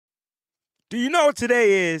Do you know what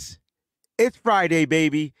today is? It's Friday,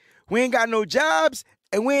 baby. We ain't got no jobs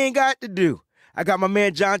and we ain't got to do. I got my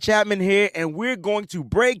man John Chapman here, and we're going to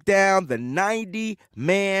break down the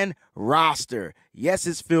 90-man roster. Yes,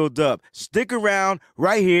 it's filled up. Stick around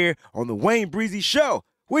right here on the Wayne Breezy Show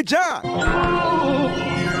with John.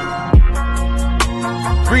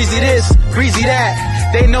 Breezy this, breezy that.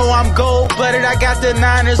 They know I'm gold-blooded. I got the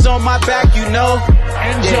Niners on my back, you know.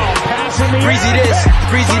 Breezy this,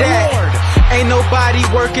 breezy that. Ain't nobody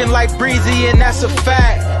working like Breezy, and that's a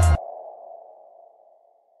fact.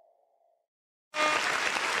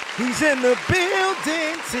 He's in the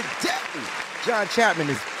building today. John Chapman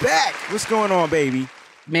is back. What's going on, baby?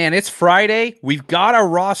 Man, it's Friday. We've got our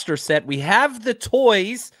roster set. We have the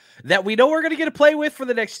toys that we know we're going to get to play with for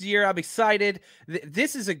the next year. I'm excited.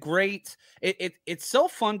 This is a great it's so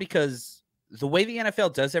fun because the way the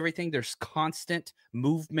NFL does everything, there's constant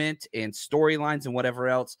movement and storylines and whatever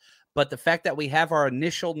else. But the fact that we have our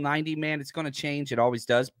initial 90-man, it's going to change. It always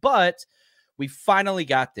does. But we finally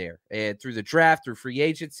got there, and through the draft, through free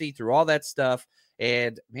agency, through all that stuff.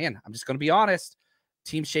 And man, I'm just going to be honest.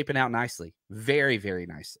 Team's shaping out nicely. Very, very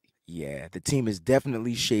nicely. Yeah, the team is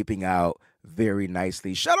definitely shaping out very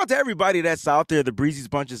nicely. Shout out to everybody that's out there. The Breezy's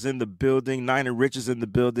Bunch is in the building. Niner Rich is in the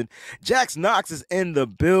building. Jax Knox is in the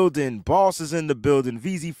building. Boss is in the building.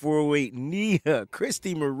 VZ408, Nia,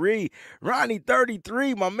 Christy Marie, Ronnie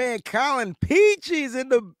 33, my man Colin Peachy is in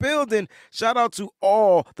the building. Shout out to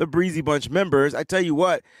all the Breezy Bunch members. I tell you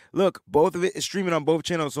what, look, both of it is streaming on both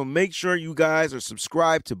channels, so make sure you guys are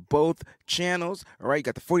subscribed to both channels. All right, you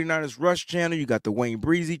got the 49ers Rush channel. You got the Wayne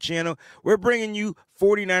Breezy channel. We're bringing you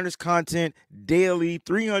 49ers content daily,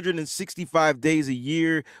 365 days a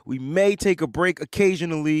year. We may take a break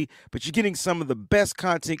occasionally, but you're getting some of the best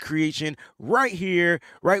content creation right here,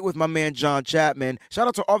 right with my man John Chapman. Shout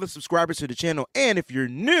out to all the subscribers to the channel. And if you're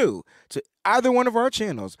new to either one of our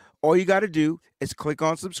channels, all you got to do is click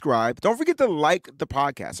on subscribe. Don't forget to like the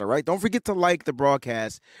podcast, all right? Don't forget to like the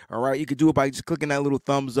broadcast, all right? You can do it by just clicking that little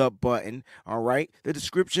thumbs up button, all right? The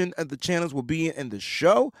description of the channels will be in the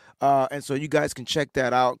show, and so you guys can check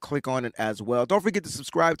that out. Click on it as well. Don't forget to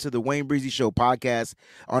subscribe to the Wayne Breezy Show podcast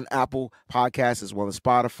on Apple Podcasts as well as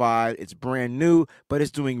Spotify. It's brand new, but it's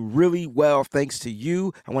doing really well thanks to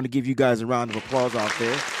you. I want to give you guys a round of applause out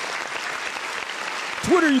there.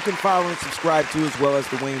 Twitter, you can follow and subscribe to, as well as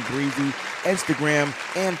the Wayne Breezy, Instagram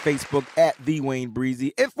and Facebook at The Wayne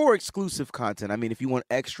Breezy. And for exclusive content, I mean, if you want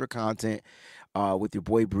extra content with your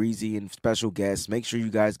boy Breezy and special guests, make sure you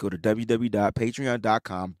guys go to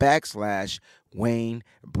www.patreon.com/Wayne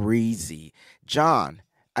Breezy. John,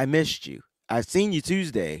 I missed you. I've seen you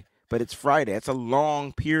Tuesday, but it's Friday. It's a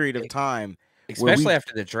long period of time. Especially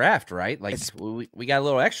after the draft, right? Like we got a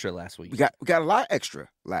little extra last week. We got a lot extra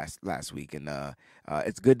last week, and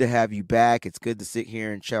it's good to have you back. It's good to sit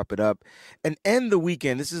here and chop it up and end the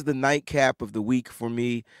weekend. This is the nightcap of the week for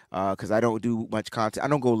me because I don't do much content. I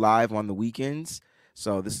don't go live on the weekends.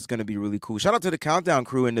 So this is going to be really cool. Shout out to the Countdown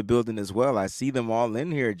crew in the building as well. I see them all in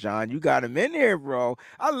here, John. You got them in here, bro.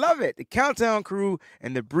 I love it. The Countdown crew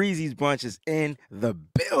and the Breezy's Bunch is in the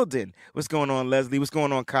building. What's going on, Leslie? What's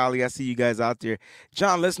going on, Kylie? I see you guys out there.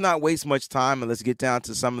 John, let's not waste much time and let's get down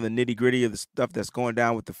to some of the nitty-gritty of the stuff that's going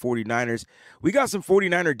down with the 49ers. We got some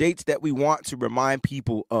 49er dates that we want to remind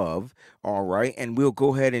people of, all right? And we'll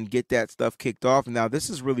go ahead and get that stuff kicked off. Now, this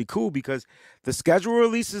is really cool because the schedule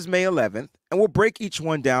releases May 11th, and we'll break each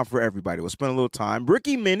one down for everybody. We'll spend a little time.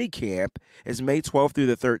 Rookie minicamp is May 12th through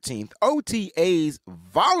the 13th. OTAs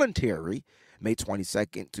voluntary, May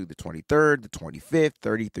 22nd to the 23rd, the 25th,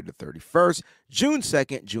 30th through the 31st, June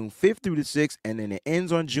 2nd, June 5th through the 6th, and then it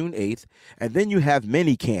ends on June 8th. And then you have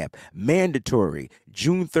minicamp, mandatory,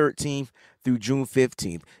 June 13th through June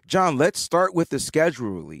 15th. John, let's start with the schedule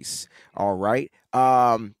release, all right?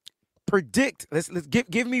 Predict. Let's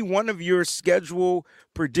give me one of your schedule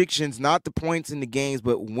predictions, not the points in the games,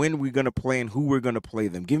 but when we're gonna play and who we're gonna play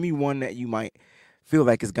them. Give me one that you might feel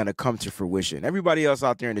like is gonna come to fruition. Everybody else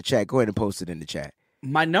out there in the chat, go ahead and post it in the chat.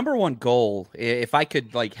 My number one goal, if I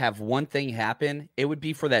could have one thing happen, it would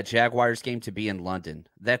be for that Jaguars game to be in London.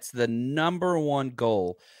 That's the number one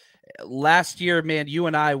goal. Last year, man, you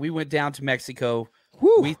and I, we went down to Mexico.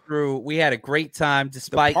 Whew. We had a great time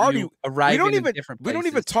despite you arriving in different places. We don't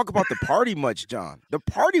even talk about the party much, John. The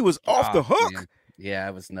party was off the hook. Man. Yeah,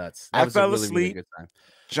 it was nuts. I fell asleep. Really good time.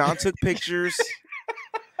 John took pictures.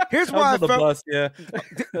 Here's why I fell. Bus, yeah.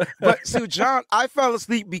 But so John, I fell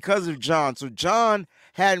asleep because of John. So John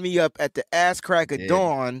had me up at the ass crack of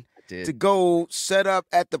dawn to go set up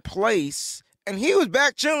at the place and he was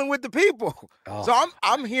back chilling with the people. Oh. So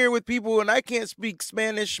I'm here with people, and I can't speak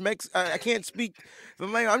Spanish. I can't speak the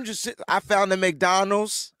language. I'm just sitting. I found the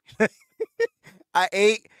McDonald's. I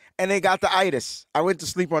ate, and they got the itis. I went to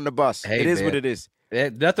sleep on the bus. Hey, it is man. what it is.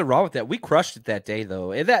 Nothing wrong with that. We crushed it that day,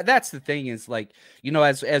 though. And that's the thing is, like, you know,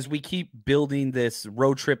 as we keep building this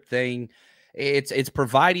road trip thing, it's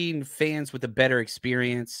providing fans with a better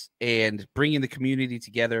experience and bringing the community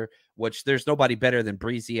together, which there's nobody better than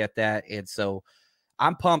Breezy at that. And so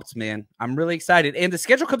I'm pumped, man. I'm really excited. And the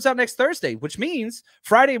schedule comes out next Thursday, which means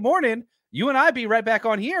Friday morning, you and I be right back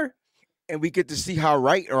on here. And we get to see how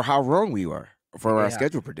right or how wrong we are for our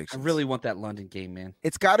schedule predictions. I really want that London game, man.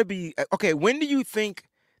 It's got to be okay. When do you think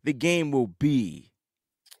the game will be?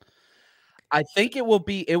 I think it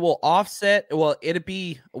will offset. Well,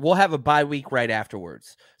 we'll have a bye week right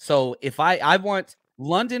afterwards. So if I want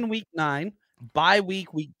London week 9, bye week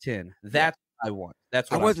 10. That's what I want.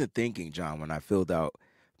 That's what I wasn't thinking, John, when I filled out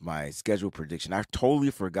my schedule prediction. I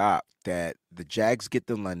totally forgot that the Jags get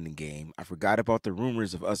the London game. I forgot about the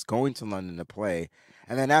rumors of us going to London to play.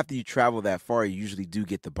 And then after you travel that far, you usually do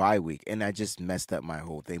get the bye week. And I just messed up my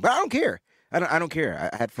whole thing. But I don't care. I don't care.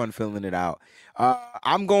 I had fun filling it out.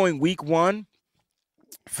 I'm going week 1,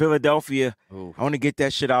 Philadelphia. Ooh. I want to get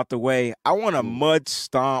that shit out the way. I want to mud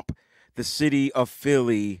stomp the city of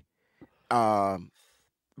Philly. And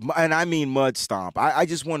I mean mud stomp. I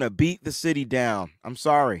just want to beat the city down. I'm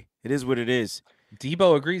sorry. It is what it is.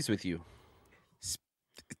 Debo agrees with you.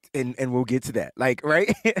 And we'll get to that. Like,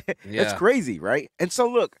 right? Yeah. That's crazy, right? And so,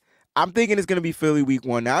 look, I'm thinking it's going to be Philly week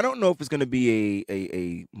 1. Now, I don't know if it's going to be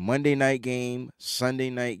a Monday night game, Sunday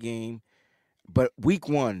night game, but week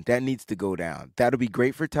 1, that needs to go down. That'll be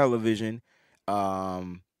great for television.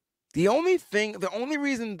 The only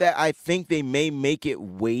reason that I think they may make it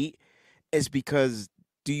wait is because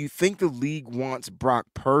do you think the league wants Brock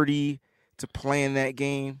Purdy to play in that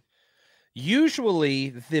game?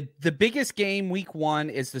 Usually, the biggest game week 1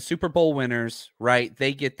 is the Super Bowl winners, right?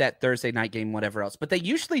 They get that Thursday night game, whatever else. But they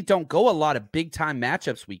usually don't go a lot of big time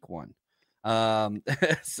matchups week 1.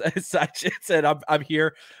 Such said, I'm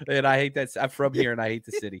here and I hate that. I'm from here and I hate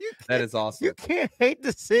the city. That is awesome. You can't hate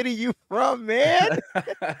the city you from, man.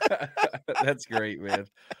 That's great, man.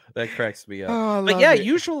 That cracks me up. Oh, but yeah,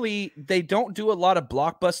 usually they don't do a lot of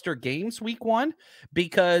blockbuster games week 1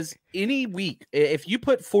 because any week, if you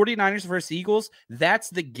put 49ers versus Eagles, that's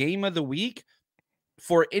the game of the week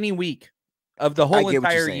for any week of the whole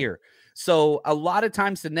entire year. So a lot of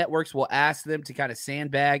times the networks will ask them to kind of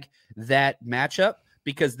sandbag that matchup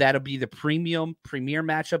because that'll be the premier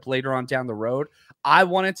matchup later on down the road. I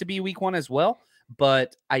want it to be week 1 as well,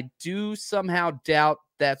 but I do somehow doubt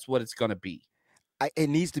that's what it's going to be. It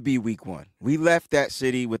needs to be week 1. We left that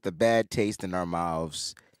city with a bad taste in our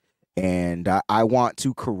mouths, and I want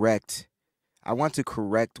to correct. What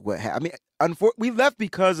happened. I mean, we left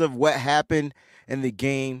because of what happened in the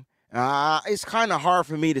game. It's kind of hard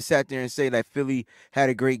for me to sit there and say that Philly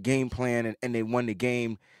had a great game plan and they won the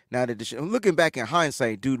game. Now that looking back in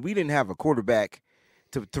hindsight, dude, we didn't have a quarterback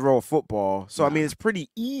to throw a football. So, I mean, it's pretty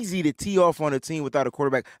easy to tee off on a team without a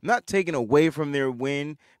quarterback. I'm not taking away from their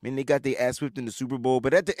win. I mean, they got their ass whipped in the Super Bowl.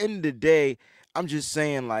 But at the end of the day, I'm just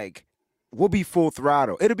saying, like, we'll be full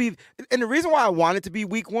throttle. It'll be, and the reason why I want it to be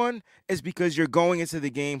week 1 is because you're going into the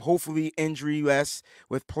game, hopefully injury less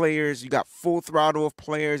with players. You got full throttle of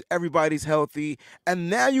players. Everybody's healthy. And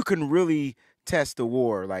now you can really test the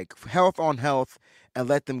war, like health on health, and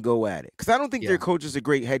let them go at it. Because I don't think their coach is a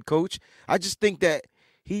great head coach. I just think that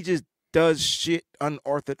he just does shit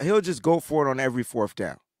unorthodox. He'll just go for it on every 4th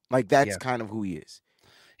down. Like, that's kind of who he is.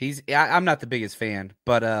 I'm not the biggest fan,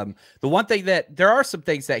 but the one thing that there are some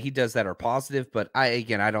things that he does that are positive, but I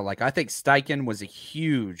don't like. I think Steichen was a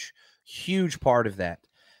huge part of that.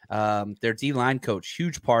 Their D-line coach,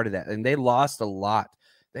 huge part of that, and they lost a lot.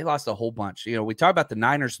 They lost a whole bunch. You know, we talk about the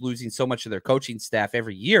Niners losing so much of their coaching staff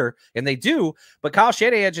every year, and they do, but Kyle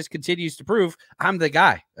Shanahan just continues to prove, I'm the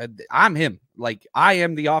guy. I'm him. Like, I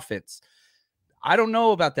am the offense. I don't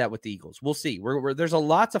know about that with the Eagles. We'll see. There's a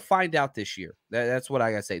lot to find out this year. That's what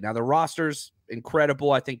I got to say. Now, the roster's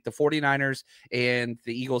incredible. I think the 49ers and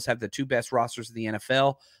the Eagles have the 2 best rosters in the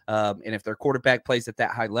NFL. And if their quarterback plays at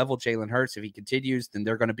that high level, Jalen Hurts, if he continues, then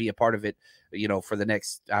they're going to be a part of it, you know, for the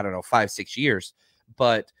next, 5-6 years.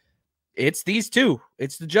 But it's these 2.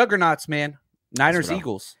 It's the juggernauts, man. Niners,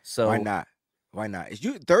 Eagles. So Why not?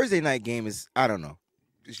 Thursday night game is, I don't know.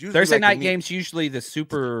 Thursday night game's usually the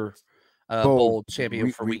Super Bowl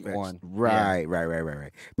champion for week 1. Right.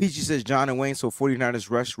 PG says, John and Wayne, so 49ers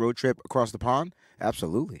rush road trip across the pond?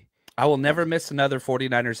 Absolutely. I will never miss another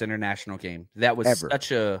 49ers international game. That was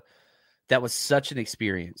such an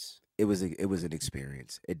experience. was an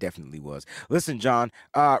experience. It definitely was. Listen, John,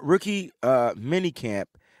 rookie mini camp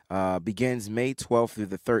begins May 12th through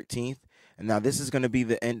the 13th. And now this is going to be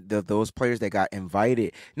the end of those players that got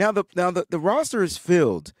invited. Now the roster is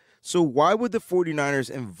filled. So why would the 49ers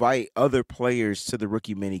invite other players to the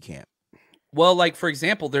rookie mini camp? Well, like, for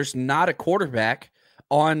example, there's not a quarterback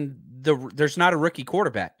there's not a rookie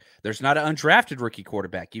quarterback. There's not an undrafted rookie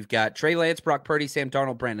quarterback. You've got Trey Lance, Brock Purdy, Sam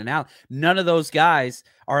Darnold, Brandon Allen. None of those guys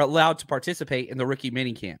are allowed to participate in the rookie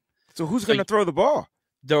mini camp. So who's going to throw the ball?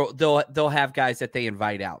 They'll have guys that they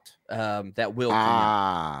invite out that will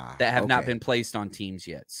that have not been placed on teams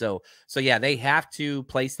yet. So yeah, they have to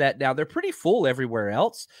place that now. They're pretty full everywhere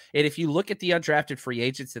else. And if you look at the undrafted free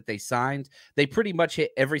agents that they signed, they pretty much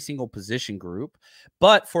hit every single position group.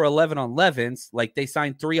 But for 11-on-11s, like they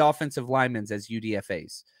signed 3 offensive linemen as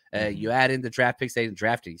UDFAs. You add in the draft picks they didn't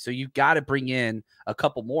draft any. So you got to bring in a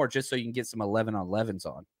couple more just so you can get some 11-on-11s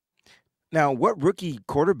on. Now, what rookie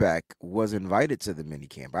quarterback was invited to the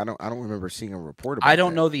minicamp? I don't remember seeing a report about I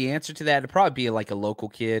don't know the answer to that. It'd probably be like a local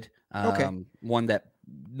kid, one that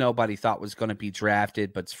nobody thought was going to be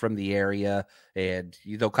drafted, but it's from the area, and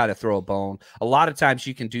they'll kind of throw a bone. A lot of times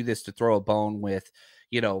you can do this to throw a bone with,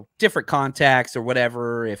 different contacts or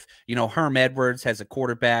whatever. If, Herm Edwards has a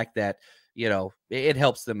quarterback that, it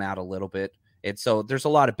helps them out a little bit. And so there's a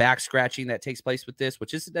lot of back scratching that takes place with this,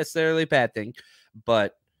 which isn't necessarily a bad thing,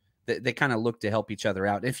 but they kind of look to help each other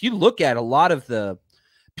out. If you look at a lot of the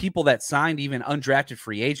people that signed even undrafted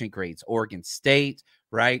free agent grades, Oregon State,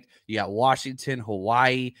 right? You got Washington,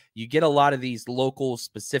 Hawaii. You get a lot of these local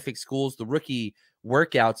specific schools, the rookie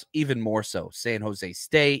workouts, even more so. San Jose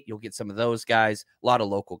State, you'll get some of those guys, a lot of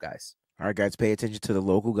local guys. All right, guys, pay attention to the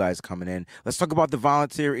local guys coming in. Let's talk about the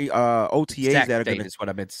voluntary OTAs Sack that are State going to. is what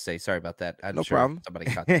I meant to say. Sorry about that. No problem. Somebody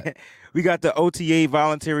caught that. We got the OTA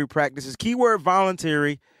voluntary practices. Keyword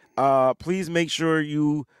voluntary. Please make sure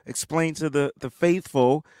you explain to the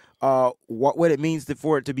faithful what it means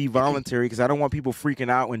for it to be voluntary, because I don't want people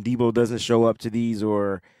freaking out when Debo doesn't show up to these,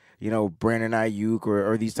 or Brandon Ayuk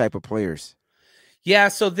or these type of players. Yeah,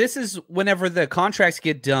 so this is whenever the contracts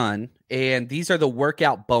get done, and these are the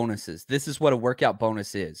workout bonuses. This is what a workout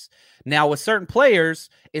bonus is. Now, with certain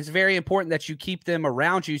players, it's very important that you keep them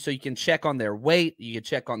around you so you can check on their weight, you can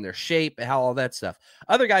check on their shape, and how all that stuff.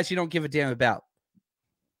 Other guys you don't give a damn about.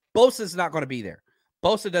 Bosa's not going to be there.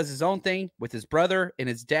 Bosa does his own thing with his brother and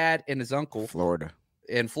his dad and his uncle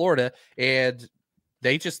in Florida, and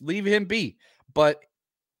they just leave him be. But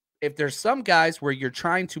if there's some guys where you're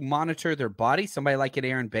trying to monitor their body, somebody like an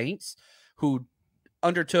Aaron Banks, who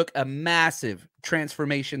undertook a massive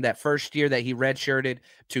transformation that first year that he redshirted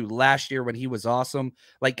to last year when he was awesome,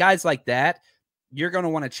 like guys like that, you're going to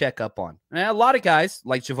want to check up on. And a lot of guys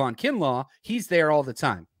like Javon Kinlaw, he's there all the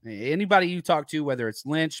time. Anybody you talk to, whether it's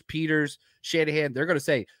Lynch, Peters, Shanahan, they're going to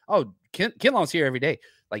say, oh, Kinlaw's here every day.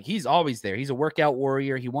 Like, he's always there. He's a workout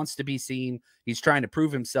warrior. He wants to be seen. He's trying to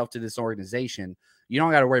prove himself to this organization. You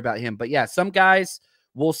don't got to worry about him. But, yeah, some guys,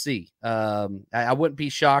 we'll see. I wouldn't be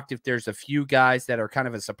shocked if there's a few guys that are kind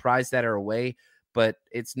of a surprise that are away, but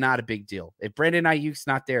it's not a big deal. If Brandon Ayuk's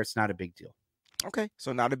not there, it's not a big deal. Okay,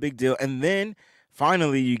 so not a big deal. And then,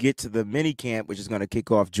 finally, you get to the mini camp, which is going to kick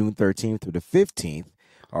off June 13th through the 15th.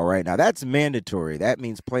 All right, now that's mandatory. That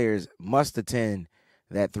means players must attend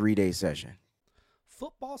that 3-day session.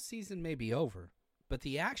 Football season may be over, but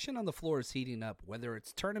the action on the floor is heating up. Whether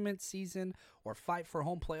it's tournament season or fight for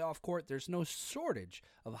home playoff court, there's no shortage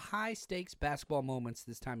of high-stakes basketball moments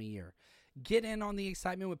this time of year. Get in on the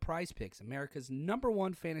excitement with Prize Picks, America's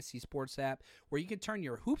 #1 fantasy sports app, where you can turn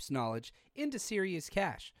your hoops knowledge into serious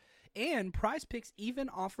cash. And Prize Picks even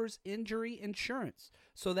offers injury insurance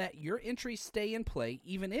so that your entries stay in play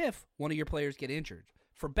even if one of your players get injured.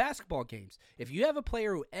 For basketball games, if you have a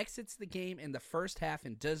player who exits the game in the first half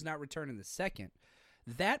and does not return in the second,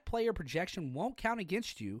 that player projection won't count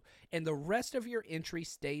against you, and the rest of your entry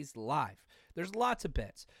stays live. There's lots of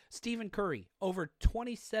bets. Stephen Curry, over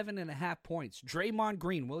 27.5 points. Draymond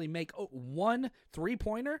Green, will he make one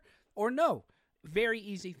three-pointer or no? Very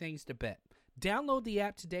easy things to bet. Download the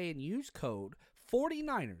app today and use code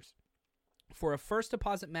 49ers for a first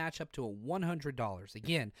deposit match up to $100.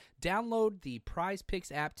 Again, download the Prize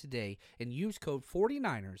Picks app today and use code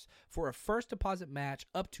 49ers for a first deposit match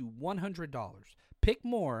up to $100. Pick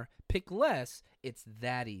more, pick less, it's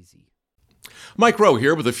that easy. Mike Rowe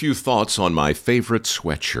here with a few thoughts on my favorite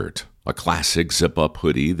sweatshirt, a classic zip-up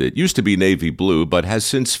hoodie that used to be navy blue but has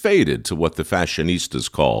since faded to what the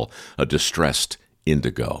fashionistas call a distressed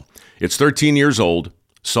indigo. It's 13 years old,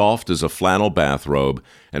 soft as a flannel bathrobe,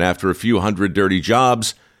 and after a few hundred dirty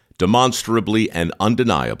jobs, demonstrably and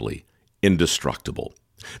undeniably indestructible.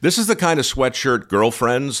 This is the kind of sweatshirt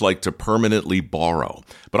girlfriends like to permanently borrow.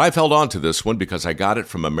 But I've held on to this one because I got it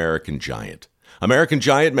from American Giant. American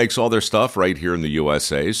Giant makes all their stuff right here in the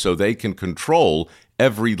USA so they can control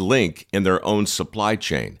every link in their own supply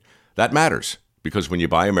chain. That matters because when you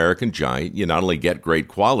buy American Giant, you not only get great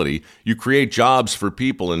quality, you create jobs for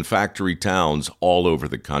people in factory towns all over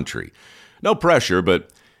the country. No pressure,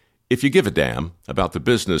 but if you give a damn about the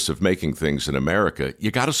business of making things in America, you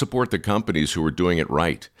got to support the companies who are doing it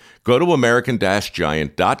right. Go to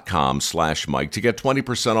american-giant.com/Mike to get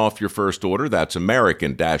 20% off your first order. That's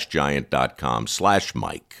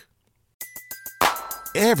american-giant.com/Mike.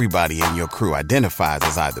 Everybody in your crew identifies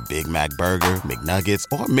as either Big Mac Burger, McNuggets,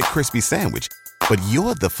 or McCrispy Sandwich. But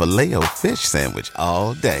you're the Filet-O-Fish Sandwich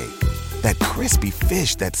all day. That crispy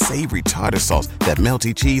fish, that savory tartar sauce, that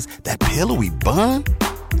melty cheese, that pillowy bun.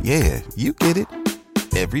 Yeah, you get it.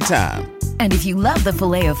 Every time. And if you love the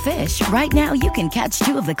Filet-O-Fish, right now you can catch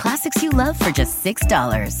 2 of the classics you love for just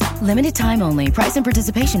 $6. Limited time only. Price and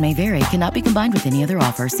participation may vary. Cannot be combined with any other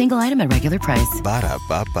offer. Single item at regular price.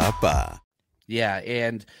 Ba-da-ba-ba-ba. Yeah,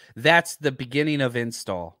 and that's the beginning of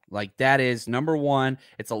install. Like, that is number one.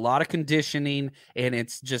 It's a lot of conditioning, and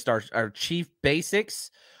it's just our chief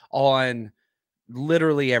basics on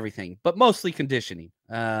literally everything, but mostly conditioning.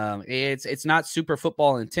 It's not super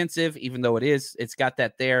football intensive, even though it is. It's got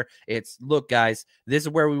that there. It's, look, guys, this is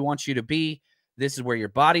where we want you to be. This is where your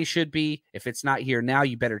body should be. If it's not here now,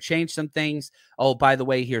 you better change some things. Oh, by the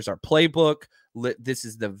way, here's our playbook. This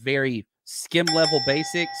is the very skim level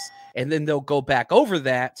basics. And then they'll go back over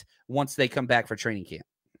that once they come back for training camp.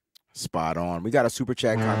 Spot on. We got a super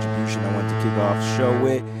chat contribution I want to kick off the show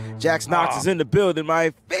with. Jax Knox is in the building.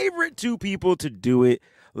 My favorite 2 people to do it.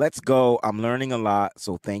 Let's go. I'm learning a lot,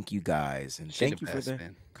 so thank you guys. And thank you for the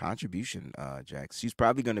contribution, Jax. She's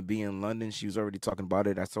probably going to be in London. She was already talking about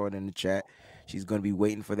it. I saw it in the chat. She's going to be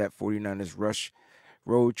waiting for that 49ers Rush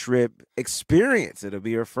road trip experience. It'll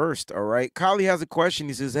be her first, all right? Kali has a question.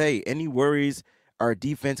 He says, hey, any worries our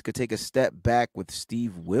defense could take a step back with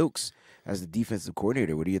Steve Wilks as the defensive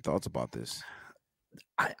coordinator? What are your thoughts about this?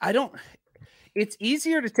 I don't – it's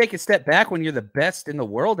easier to take a step back when you're the best in the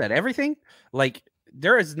world at everything. Like,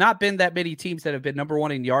 there has not been that many teams that have been number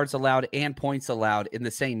 1 in yards allowed and points allowed in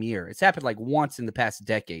the same year. It's happened like once in the past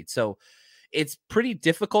decade. So it's pretty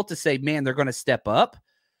difficult to say, man, they're going to step up.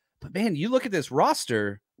 But, man, you look at this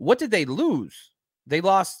roster, what did they lose? They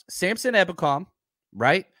lost Samson Ebukam,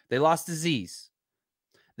 right? They lost Azeez.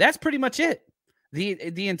 That's pretty much it.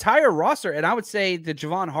 The entire roster, and I would say the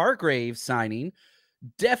Javon Hargrave signing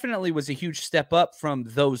definitely was a huge step up from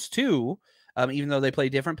those 2, even though they play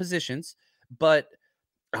different positions. But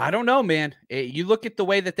I don't know, man. You look at the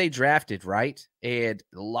way that they drafted, right? And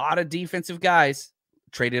a lot of defensive guys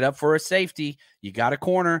traded up for a safety. You got a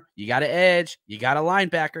corner. You got an edge. You got a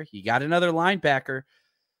linebacker. You got another linebacker.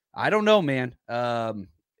 I don't know, man.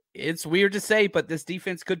 It's weird to say, but this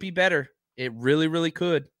defense could be better. It really, really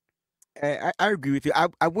could. I agree with you.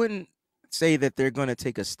 I wouldn't say that they're going to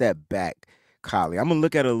take a step back, Kali. I'm going to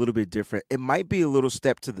look at it a little bit different. It might be a little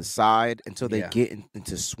step to the side until they get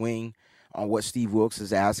into swing on what Steve Wilks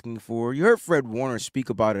is asking for. You heard Fred Warner speak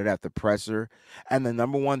about it at the presser, and the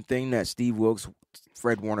number one thing that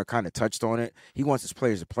Fred Warner kind of touched on it, he wants his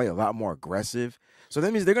players to play a lot more aggressive. So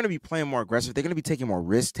that means they're going to be playing more aggressive. They're going to be taking more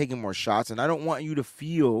risks, taking more shots, and I don't want you to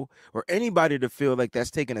feel, or anybody to feel, like that's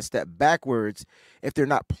taking a step backwards if they're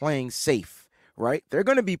not playing safe, right? They're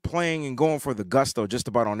going to be playing and going for the gusto just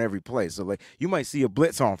about on every play. So, like, you might see a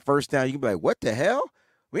blitz on first down. You can be like, what the hell?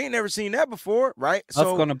 We ain't never seen that before, right?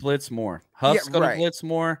 Huff's going to blitz more. Huff's going to blitz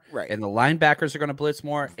more, and the linebackers are going to blitz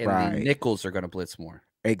more, and the nickels are going to blitz more.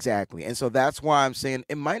 Exactly. And so that's why I'm saying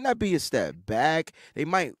it might not be a step back. They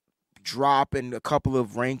might drop in a couple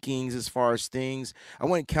of rankings as far as things. I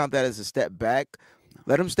wouldn't count that as a step back.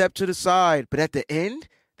 Let them step to the side. But at the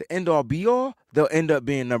end all be all, they'll end up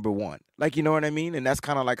being number 1. Like, you know what I mean? And that's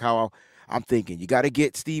kind of like how I'm thinking. You got to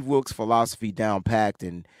get Steve Wilks' philosophy down packed,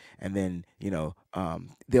 and then, you know,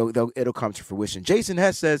 it'll come to fruition. Jason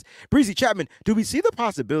Hess says, Breezy Chapman, do we see the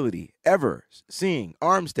possibility ever seeing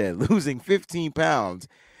Armstead losing 15 pounds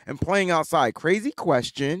and playing outside? Crazy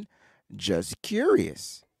question. Just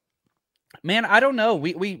curious. Man, I don't know.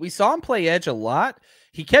 We saw him play edge a lot.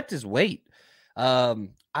 He kept his weight.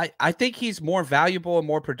 I think he's more valuable and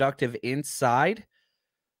more productive inside.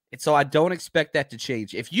 And so I don't expect that to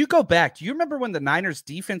change. If you go back, do you remember when the Niners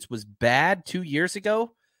defense was bad 2 years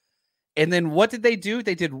ago? And then what did they do?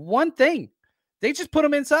 They did one thing. They just put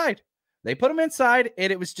him inside. They put him inside,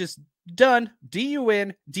 and it was just done.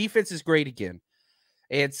 DUN, defense is great again.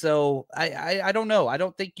 And so I don't know. I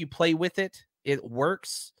don't think you play with it. It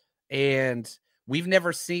works. And We've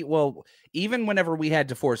never seen, well, even whenever we had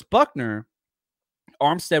DeForest Buckner,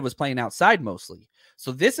 Armstead was playing outside mostly.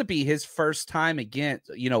 So this would be his first time again,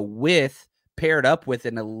 with paired up with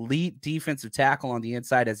an elite defensive tackle on the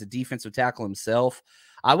inside as a defensive tackle himself.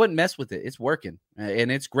 I wouldn't mess with it. It's working,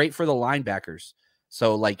 and it's great for the linebackers.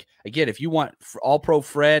 So, like, again, if you want all-pro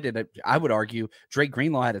Fred, and I would argue Drake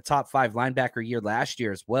Greenlaw had a top 5 linebacker year last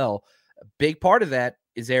year as well. A big part of that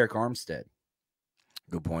is Eric Armstead.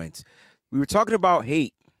 Good points. We were talking about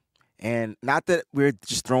hate, and not that we're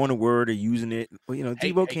just throwing a word or using it. But,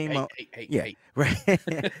 Debo came out. Right.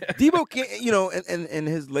 Debo came, in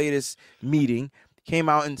his latest meeting, came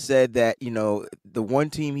out and said that, the one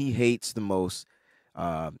team he hates the most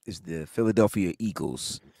is the Philadelphia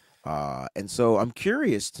Eagles. And so I'm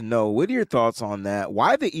curious to know, what are your thoughts on that?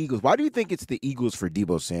 Why the Eagles? Why do you think it's the Eagles for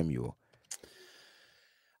Debo Samuel?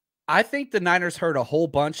 I think the Niners heard a whole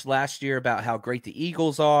bunch last year about how great the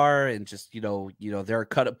Eagles are and just, they're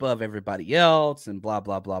cut above everybody else and blah,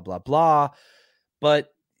 blah, blah, blah, blah.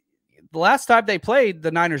 But the last time they played,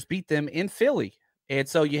 the Niners beat them in Philly. And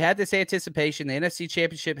so you had this anticipation. The NFC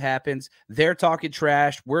Championship happens. They're talking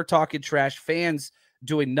trash. We're talking trash. Fans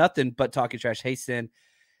doing nothing but talking trash. Hey, Sin.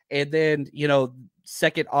 And then,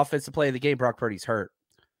 second offensive play of the game, Brock Purdy's hurt.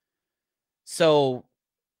 So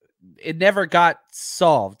it never got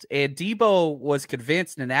solved. And Debo was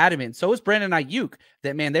convinced and adamant, so was Brandon Ayuk,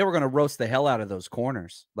 that, man, they were going to roast the hell out of those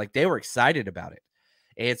corners. Like, they were excited about it.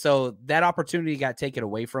 And so that opportunity got taken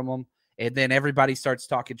away from them. And then everybody starts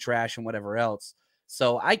talking trash and whatever else.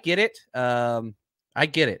 So I get it. I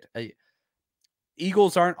get it.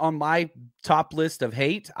 Eagles aren't on my top list of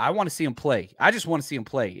hate. I want to see them play. I just want to see them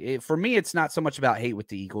play. For me, it's not so much about hate with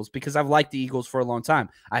the Eagles because I've liked the Eagles for a long time.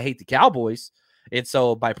 I hate the Cowboys. And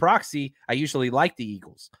so by proxy, I usually like the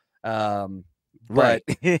Eagles. But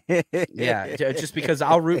yeah, just because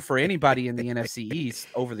I'll root for anybody in the NFC East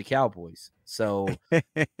over the Cowboys. So,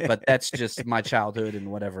 but that's just my childhood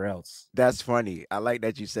and whatever else. That's funny. I like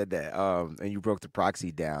that you said that. And you broke the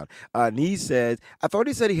proxy down. Nee says, I thought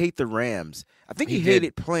he said he hated the Rams. I think he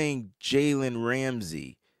hated playing Jalen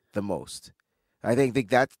Ramsey the most. I think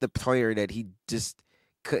that's the player that he just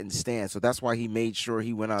couldn't stand. So that's why he made sure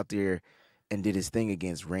he went out there and did his thing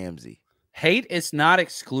against Ramsey. Hate is not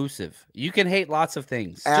exclusive. You can hate lots of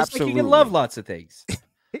things. Absolutely. Just like you can love lots of things.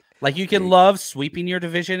 Like you can love sweeping your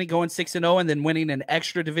division and going 6-0 and then winning an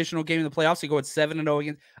extra divisional game in the playoffs and going 7-0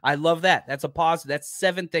 again. I love that. That's a positive. That's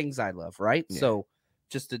 7 things I love, right? Yeah. So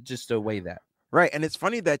just to weigh that. Right. And it's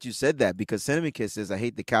funny that you said that because Cinemacus says I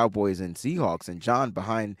hate the Cowboys and Seahawks. And John,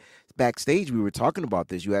 backstage, we were talking about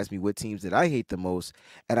this. You asked me what teams did I hate the most.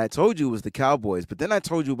 And I told you it was the Cowboys. But then I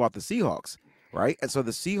told you about the Seahawks, right? And so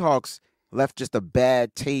the Seahawks left just a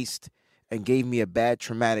bad taste and gave me a bad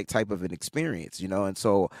traumatic type of an experience, And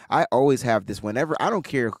so I always have this whenever I don't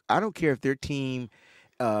care if their team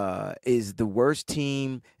is the worst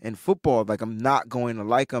team in football. Like, I'm not going to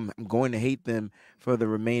like them. I'm going to hate them for the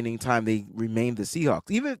remaining time they remain the Seahawks.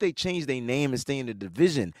 Even if they change their name and stay in the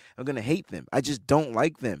division, I'm going to hate them. I just don't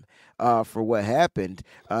like them for what happened.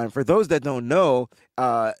 And for those that don't know,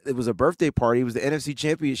 it was a birthday party. It was the NFC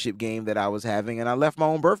Championship game that I was having, and I left my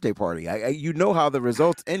own birthday party. You know how the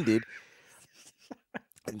results ended.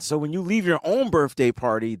 And so when you leave your own birthday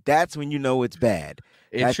party, that's when you know it's bad.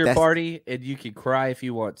 It's your party, and you can cry if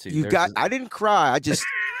you want to. I didn't cry. I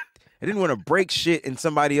didn't want to break shit in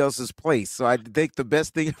somebody else's place. So I think the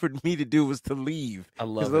best thing for me to do was to leave. I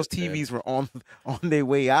love it. Because those TVs were on their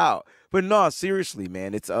way out. But no, seriously,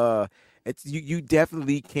 man, it's you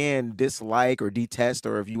definitely can dislike or detest,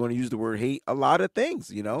 or if you want to use the word hate, a lot of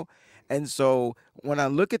things, And so when I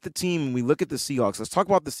look at the team and we look at the Seahawks, let's talk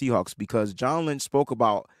about the Seahawks because John Lynch spoke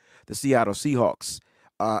about the Seattle Seahawks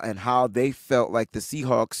and how they felt like the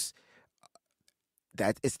Seahawks,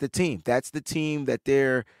 that it's the team. That's the team that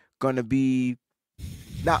they're going to be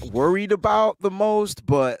not worried about the most,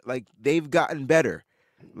 but like they've gotten better.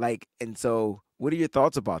 And so what are your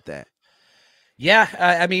thoughts about that? Yeah,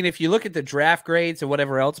 I mean, if you look at the draft grades and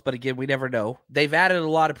whatever else, but again, we never know. They've added a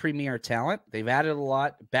lot of premier talent. They've added a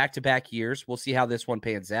lot back-to-back years. We'll see how this one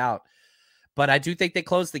pans out. But I do think they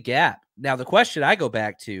closed the gap. Now, the question I go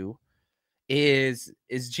back to is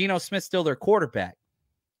Geno Smith still their quarterback?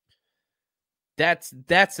 That's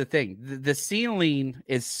the thing. The ceiling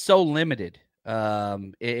is so limited.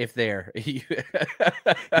 If they're you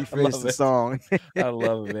finished the song. I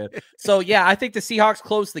love it, man. So yeah, I think the Seahawks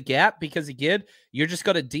close the gap because again, you're just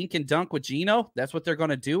going to dink and dunk with Geno. That's what they're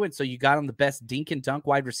going to do. And so you got him the best dink and dunk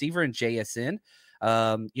wide receiver in JSN.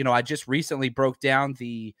 I just recently broke down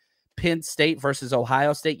the Penn State versus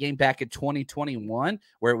Ohio State game back in 2021,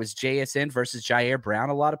 where it was JSN versus Jair Brown,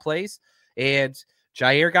 a lot of plays. And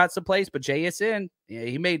Jair got some plays, but JSN,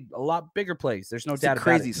 he made a lot bigger plays. There's no doubt about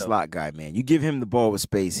it. Crazy slot guy, man. You give him the ball with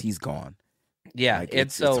space, he's gone. Yeah, like,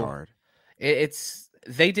 it's hard.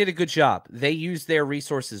 They did a good job. They used their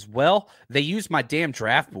resources well. They used my damn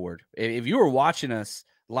draft board. If you were watching us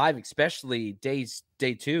live, especially day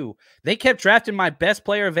 2, they kept drafting my best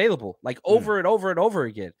player available, like over and over and over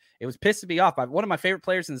again. It was pissing me off. One of my favorite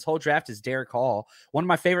players in this whole draft is Derek Hall. One of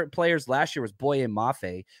my favorite players last year was Boye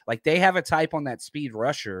Mafe. Like, they have a type on that speed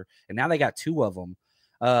rusher, and now they got 2 of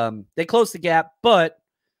them. They closed the gap, but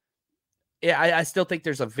I still think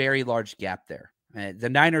there's a very large gap there. The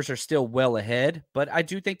Niners are still well ahead, but I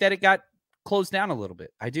do think that it got closed down a little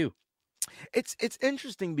bit. I do. It's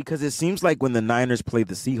interesting because it seems like when the Niners play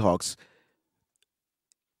the Seahawks,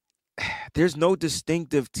 there's no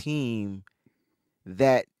distinctive team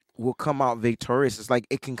that will come out victorious. It's like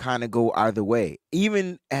it can kind of go either way.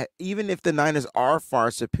 Even if the Niners are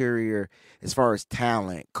far superior as far as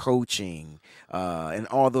talent, coaching, and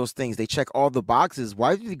all those things, they check all the boxes.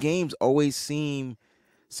 Why do the games always seem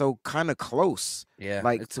so kind of close? Yeah,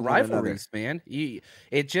 like it's to rivalries, man.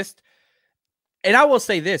 And I will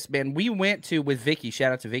say this, man. We went with Vicky.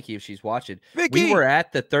 Shout out to Vicky if she's watching. Vicky! We were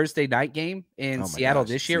at the Thursday night game in Seattle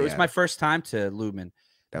this year. It was my first time to Lumen.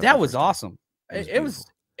 That was awesome.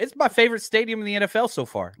 It's my favorite stadium in the NFL so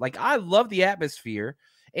far. Like, I love the atmosphere,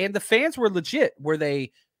 and the fans were legit.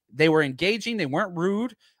 They were engaging. They weren't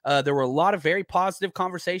rude. There were a lot of very positive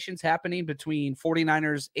conversations happening between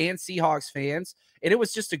 49ers and Seahawks fans, and it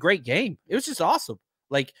was just a great game. It was just awesome.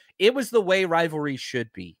 Like, it was the way rivalry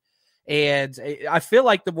should be. And I feel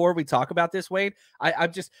like the more we talk about this, Wade, I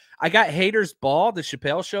got Haters Ball, the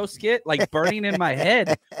Chappelle Show skit, like burning in my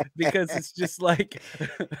head because it's just like,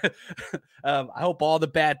 I hope all the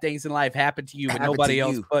bad things in life happen to you, but nobody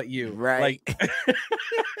else but you. Right. Like,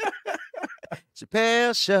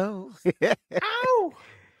 Chappelle Show.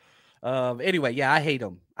 Ow. Anyway, yeah, I hate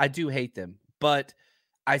them. I do hate them, but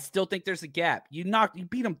I still think there's a gap. You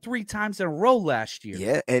beat them 3 times in a row last year.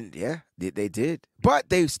 Yeah, and they did. But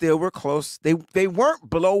they still were close. They weren't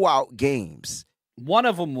blowout games. One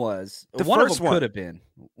of them was. The one first of them could have been.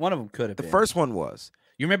 One of them could have been. The first one was.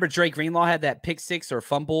 You remember Drake Greenlaw had that pick 6 or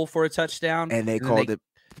fumble for a touchdown? And they called it.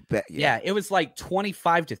 Yeah, it was like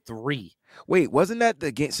 25-3. Wait, wasn't that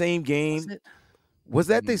the same game? Was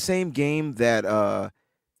that the same game that oh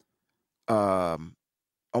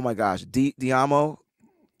my gosh, Diamo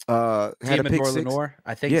had a pick 6?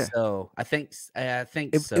 I think so. I think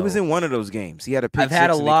so. It was in one of those games. He had a pick 6. I've had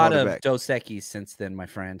a lot of Dos Equis since then, my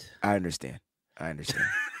friend. I understand.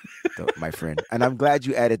 My friend. And I'm glad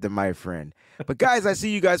you added the my friend. But guys, I see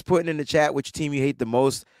you guys putting in the chat which team you hate the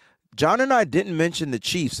most. John and I didn't mention the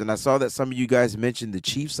Chiefs, and I saw that some of you guys mentioned the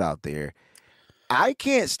Chiefs out there. I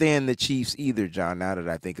can't stand the Chiefs either, John, now that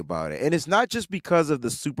I think about it. And it's not just because of the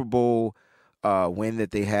Super Bowl win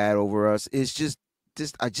that they had over us. It's just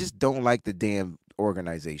I just don't like the damn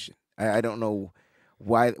organization. I don't know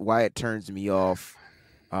why it turns me off.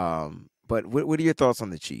 But what are your thoughts on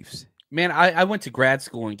the Chiefs? Man, I went to grad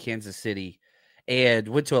school in Kansas City and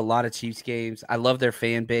went to a lot of Chiefs games. I love their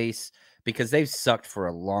fan base because they've sucked for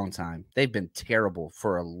a long time. They've been terrible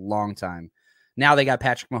for a long time. Now they got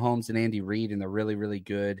Patrick Mahomes and Andy Reid, and they're really, really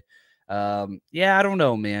good. Yeah, I don't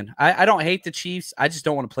know, man. I don't hate the Chiefs. I just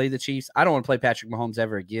don't want to play the Chiefs. I don't want to play Patrick Mahomes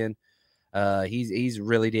ever again. He's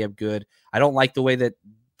really damn good. I don't like the way that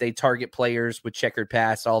they target players with checkered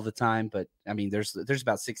pass all the time, but I mean, there's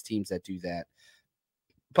about 6 teams that do that.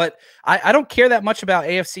 But I don't care that much about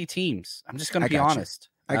AFC teams. I'm just going to be honest.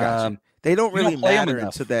 I got you. They don't really matter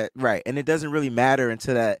into that, right? And it doesn't really matter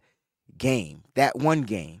into that game, that one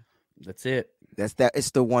game. That's it.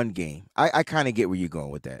 It's the one game. I kind of get where you're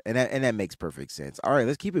going with that, and that makes perfect sense. All right,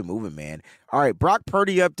 let's keep it moving, man. All right, Brock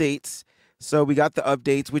Purdy updates. So we got the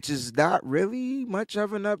updates, which is not really much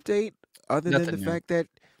of an update, other than the fact that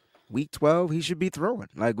Week 12 he should be throwing.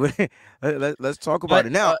 Like, let's talk about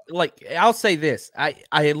it now. Like, I'll say this: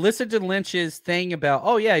 I listened to Lynch's thing about,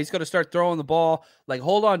 oh yeah, he's going to start throwing the ball. Like,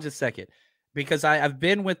 hold on just a second. Because I've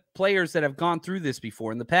been with players that have gone through this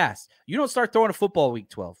before in the past. You don't start throwing a football Week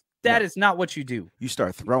 12. That is not what you do. You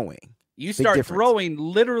start throwing. You start throwing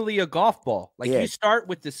literally a golf ball. Like, you start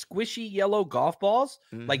with the squishy yellow golf balls.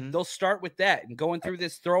 Mm-hmm. Like, they'll start with that and going through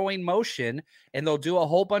this throwing motion, and they'll do a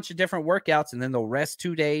whole bunch of different workouts, and then they'll rest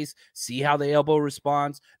 2 days, see how the elbow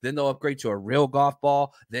responds. Then they'll upgrade to a real golf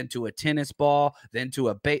ball, then to a tennis ball, then to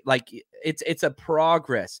a like it's a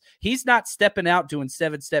progress. He's not stepping out doing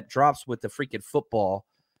 7-step drops with the freaking football.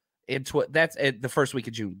 That's the first week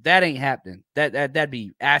of June. That ain't happening. That'd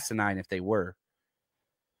be asinine if they were.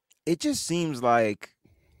 It just seems like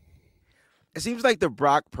It seems like the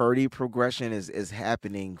Brock Purdy progression is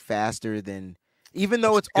happening faster than, even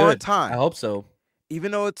though Which it's is on good. I time. hope so.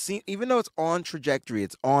 Even though it's on trajectory,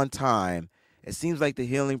 it's on time. It seems like the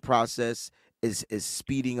healing process is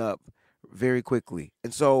speeding up very quickly,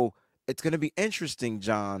 and so it's going to be interesting,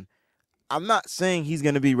 John. I'm not saying he's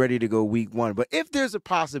going to be ready to go week 1, but if there's a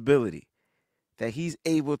possibility that he's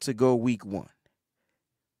able to go week 1,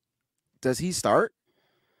 does he start?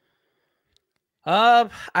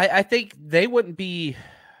 I think they wouldn't be.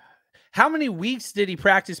 How many weeks did he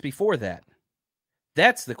practice before that?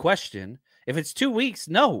 That's the question. If it's 2 weeks,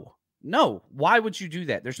 no. Why would you do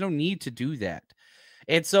that? There's no need to do that.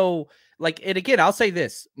 And so, and again, I'll say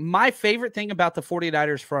this. My favorite thing about the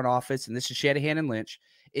 49ers front office, and this is Shanahan and Lynch,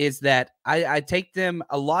 is that I take them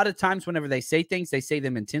a lot of times whenever they say things, they say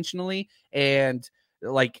them intentionally. And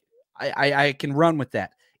I can run with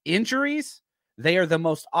that. Injuries, they are the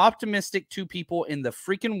most optimistic two people in the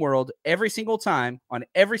freaking world every single time on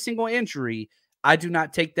every single injury. I do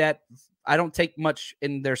not take that. I don't take much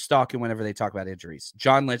in their stock and whenever they talk about injuries.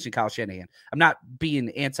 John Lynch and Kyle Shanahan. I'm not being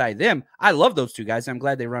anti them. I love those two guys. I'm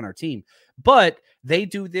glad they run our team. But they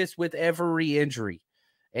do this with every injury.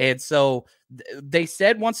 And so they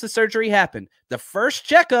said once the surgery happened, the first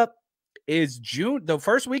checkup is June, the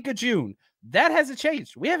first week of June. That hasn't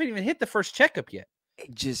changed. We haven't even hit the first checkup yet.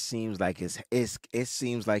 It just seems like it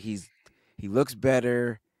seems like he looks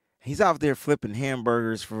better. He's out there flipping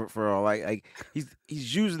hamburgers for like he's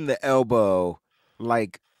using the elbow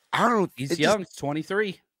like, I don't know. He's young, he's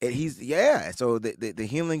 23. So the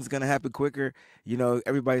healing's gonna happen quicker. You know,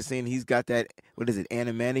 everybody's saying he's got that, what is it,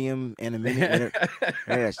 animanium, whatever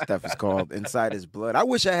that stuff is called, inside his blood. I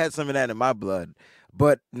wish I had some of that in my blood,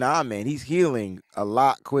 but nah, man, he's healing a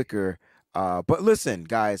lot quicker. But listen,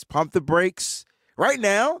 guys, pump the brakes. Right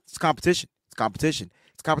now, it's competition. It's competition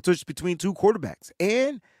between two quarterbacks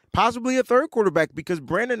and possibly a third quarterback, because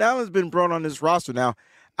Brandon Allen's been brought on this roster. Now,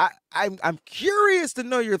 I'm curious to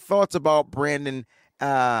know your thoughts about Brandon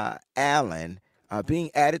Allen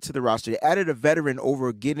being added to the roster. They added a veteran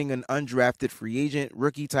over getting an undrafted free agent,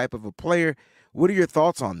 rookie type of a player. What are your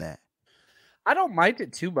thoughts on that? I don't mind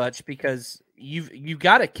it too much because you've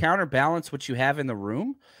got to counterbalance what you have in the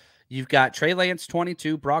room. You've got Trey Lance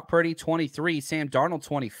 22, Brock Purdy 23, Sam Darnold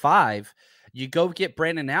 25. You go get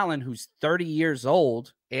Brandon Allen, who's 30 years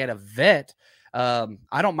old and a vet. I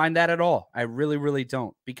don't mind that at all. I really, really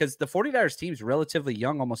don't, because the 49ers team's relatively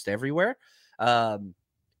young almost everywhere. And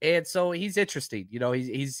so he's interesting. You know,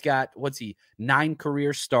 he's got, 9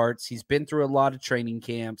 career starts. He's been through a lot of training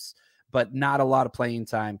camps, but not a lot of playing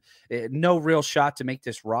time. No real shot to make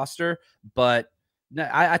this roster, but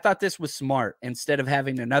I thought this was smart. Instead of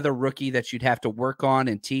having another rookie that you'd have to work on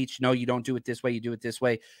and teach, no, you don't do it this way, you do it this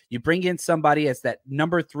way. You bring in somebody as that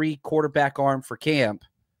number 3 quarterback arm for camp,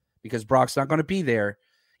 because Brock's not going to be there.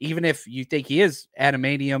 Even if you think he is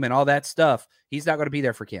adamantium and all that stuff, he's not going to be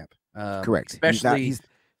there for camp. Correct. Especially,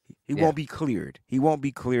 he won't be cleared. He won't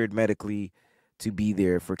be cleared medically to be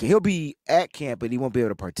there for camp. He'll be at camp, but he won't be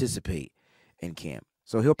able to participate in camp.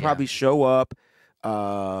 So he'll probably show up,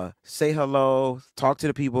 say hello, talk to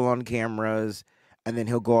the people on cameras, and then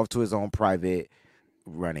he'll go off to his own private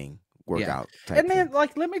running workout type and man, thing.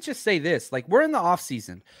 let me just say this. We're in the off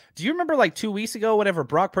season. Do you remember 2 weeks ago, whenever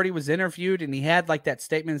Brock Purdy was interviewed and he had that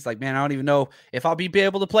statement? It's man, I don't even know if I'll be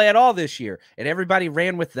able to play at all this year. And everybody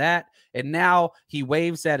ran with that. And now he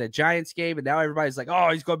waves at a Giants game, and now everybody's oh,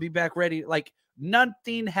 he's going to be back ready.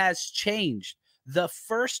 Nothing has changed. The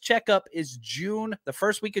first checkup is June, the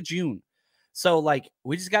first week of June. So,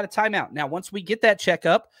 we just got a timeout. Now, once we get that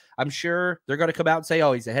checkup, I'm sure they're going to come out and say,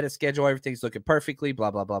 oh, he's ahead of schedule. Everything's looking perfectly,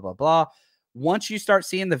 blah, blah, blah, blah, blah. Once you start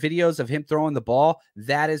seeing the videos of him throwing the ball,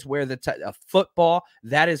 that is where football,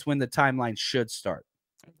 that is when the timeline should start.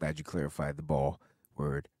 I'm glad you clarified the ball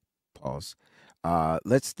word. Pause.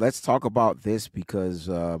 Let's talk about this, because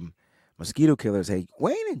mosquito killers. Hey,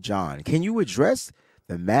 Wayne and John, can you address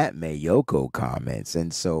the Matt Mayoko comments?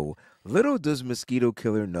 And so, little does Mosquito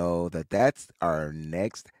Killer know that that's our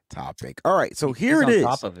next topic. All right, so here it is. He's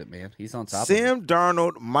on top of it, man. He's on top of it. Sam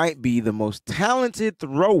Darnold might be the most talented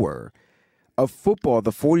thrower of football the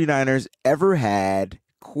 49ers ever had.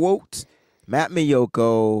 Quote, Matt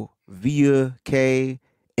Mayoko via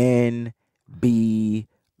KNBR.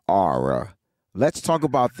 Let's talk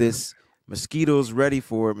about this. Mosquito's ready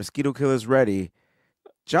for it. Mosquito Killer's ready.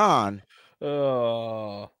 John, you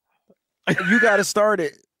got to start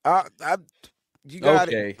it. You got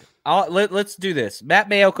it. Let's do this. Matt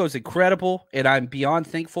Mayoko is incredible, and I'm beyond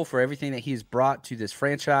thankful for everything that he's brought to this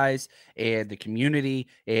franchise and the community,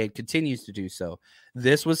 and continues to do so.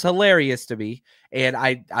 This was hilarious to me, and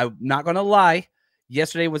I'm not going to lie.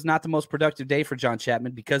 yesterday was not the most productive day for John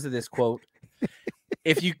Chapman because of this quote.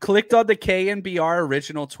 If you clicked on the KNBR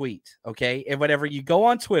original tweet, okay, and whatever, you go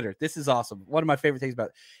on Twitter. This is awesome. One of my favorite things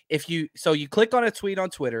about it. You click on a tweet on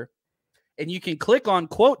Twitter, and you can click on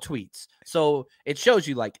quote tweets. So it shows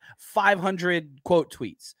you like 500 quote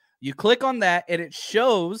tweets. You click on that, and it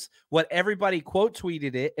shows what everybody quote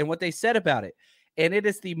tweeted it and what they said about it. And it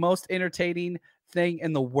is the most entertaining thing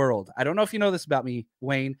in the world. I don't know if you know this about me,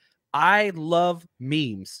 Wayne. I love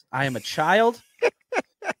memes. I am a child,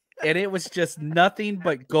 and it was just nothing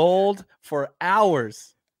but gold for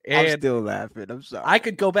hours. And I'm still laughing. I'm sorry. I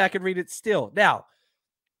could go back and read it still. Now,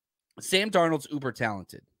 Sam Darnold's uber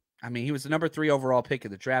talented. I mean, he was the number 3 overall pick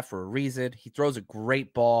in the draft for a reason. He throws a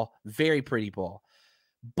great ball, very pretty ball.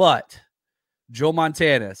 But Joe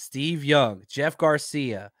Montana, Steve Young, Jeff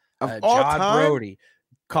Garcia, John Brody,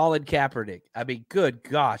 Colin Kaepernick. I mean, good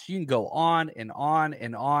gosh, you can go on and on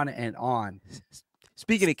and on and on.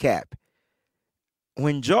 Speaking of Cap,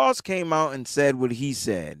 when Jaws came out and said what he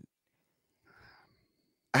said,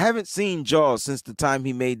 I haven't seen Jaws since the time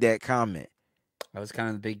he made that comment. That was kind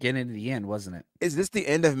of the beginning to the end, wasn't it? Is this the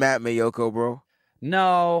end of Matt Mayoko, bro?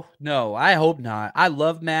 No, I hope not. I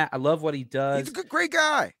love Matt. I love what he does. He's a great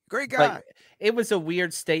guy. Great guy. But it was a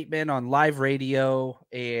weird statement on live radio,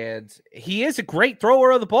 and he is a great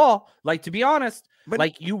thrower of the ball. Like, to be honest,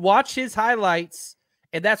 like you watch his highlights,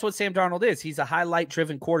 and that's what Sam Darnold is. He's a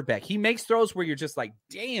highlight-driven quarterback. He makes throws where you're just like,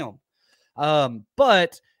 damn.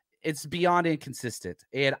 But it's beyond inconsistent.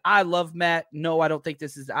 And I love Matt. No, I don't think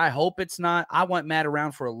this is. I hope it's not. I want Matt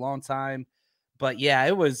around for a long time. But yeah,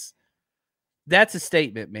 it was. That's a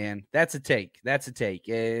statement, man. That's a take.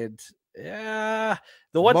 And the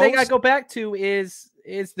one thing I go back to is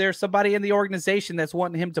there somebody in the organization that's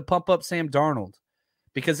wanting him to pump up Sam Darnold?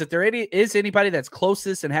 Because if there is anybody that's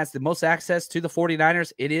closest and has the most access to the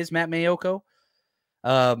 49ers, it is Matt Mayoko.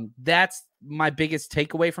 That's my biggest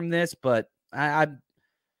takeaway from this, but I don't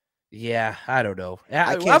know.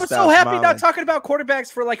 I was so happy not talking about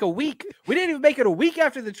quarterbacks for like a week. We didn't even make it a week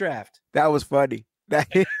after the draft. That was funny. But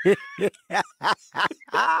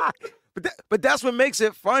that's what makes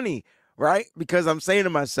it funny, right? Because I'm saying to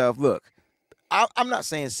myself, look, I'm not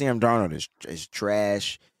saying Sam Darnold is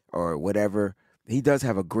trash or whatever. He does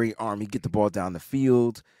have a great arm. He get the ball down the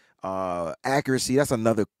field. Accuracy, that's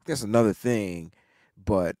another thing.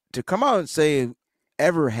 But to come out and say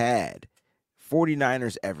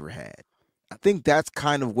 49ers ever had, I think that's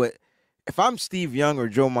kind of what, if I'm Steve Young or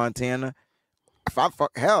Joe Montana,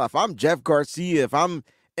 if I'm Jeff Garcia, if I'm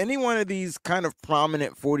any one of these kind of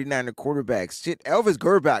prominent 49er quarterbacks, shit, Elvis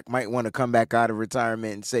Grbac might want to come back out of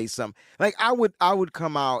retirement and say something. Like I would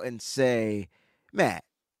come out and say, Matt,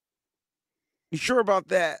 you sure about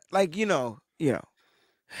that? Like, and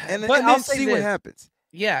then see what happens.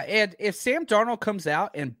 Yeah, and if Sam Darnold comes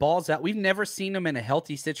out and balls out, we've never seen him in a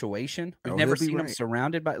healthy situation. We've never seen him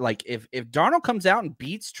surrounded by, like, if Darnold comes out and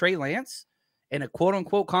beats Trey Lance in a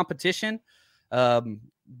quote-unquote competition,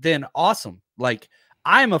 then awesome. Like,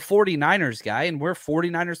 I'm a 49ers guy, and we're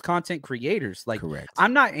 49ers content creators. Like, correct.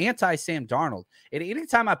 I'm not anti-Sam Darnold. And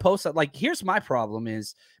anytime I post, like, here's my problem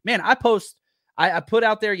is, man, I put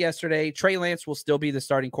out there yesterday, Trey Lance will still be the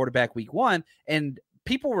starting quarterback week 1, and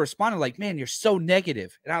people were responding like, man, you're so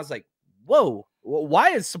negative. And I was like, whoa, why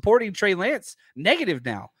is supporting Trey Lance negative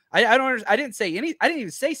now? I don't understand. I didn't even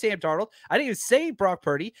say Sam Darnold. I didn't even say Brock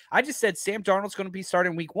Purdy. I just said Sam Darnold's going to be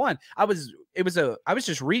starting week 1. I was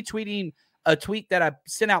just retweeting a tweet that I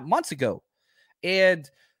sent out months ago. And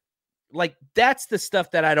like, that's the stuff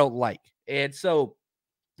that I don't like. And so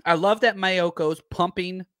I love that Mayoko's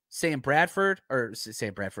pumping Sam Darnold for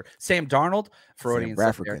Sam Bradford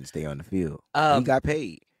couldn't stay on the field. He got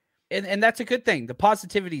paid. And that's a good thing. The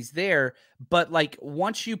positivity's there, but like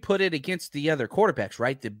once you put it against the other quarterbacks,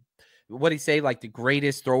 right? What do you say? Like the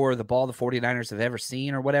greatest thrower of the ball the 49ers have ever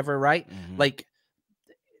seen or whatever, right? Mm-hmm. Like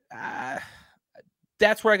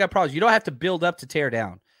that's where I got problems. You don't have to build up to tear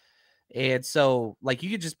down. And so like you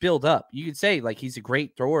could just build up. You could say like he's a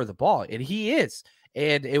great thrower of the ball, and he is.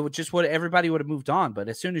 And it would just everybody would have moved on. But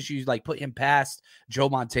as soon as you like put him past Joe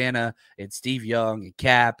Montana and Steve Young and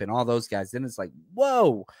Cap and all those guys, then it's like,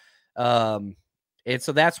 whoa. And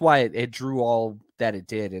so that's why it drew all that it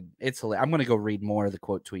did. And it's hilarious. I'm going to go read more of the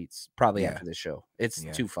quote tweets probably after this show. It's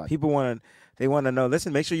too fun. People want to know.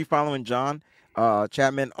 Listen, make sure you're following John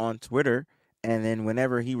Chapman on Twitter. And then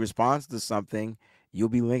whenever he responds to something, you'll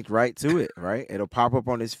be linked right to it, right? It'll pop up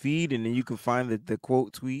on his feed, and then you can find the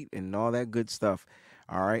quote tweet and all that good stuff.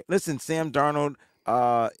 All right. Listen, Sam Darnold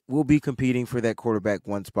will be competing for that quarterback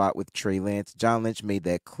 1 spot with Trey Lance. John Lynch made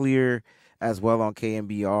that clear as well on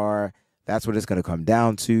KNBR. That's what it's going to come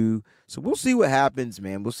down to. So we'll see what happens,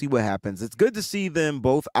 man. We'll see what happens. It's good to see them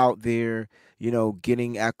both out there,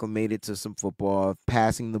 getting acclimated to some football,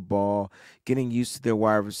 passing the ball, getting used to their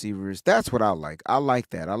wide receivers. That's what I like. I like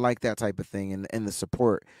that. I like that type of thing and the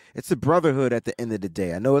support. It's a brotherhood at the end of the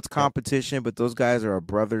day. I know it's competition, but those guys are our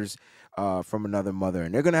brothers from another mother,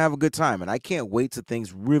 and they're going to have a good time. And I can't wait till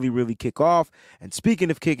things really, really kick off. And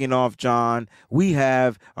speaking of kicking off, John, we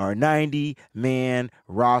have our 90-man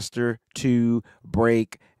roster to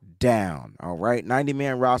break down. All right,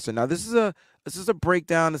 90-man roster. Now, this is a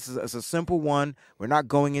breakdown. It's a simple one. We're not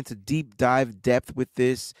going into deep dive depth with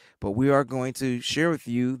this, but we are going to share with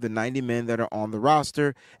you the 90 men that are on the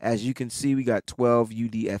roster. As you can see, we got 12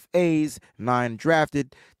 UDFAs, 9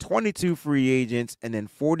 drafted, 22 free agents, and then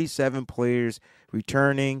 47 players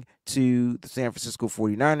returning to the San Francisco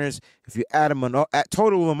 49ers. If you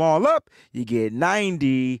total them all up, you get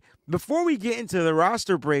 90. Before we get into the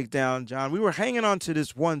roster breakdown, John, we were hanging on to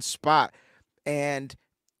this one spot, and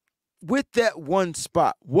with that one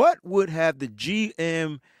spot, what would have the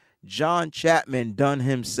GM John Chapman done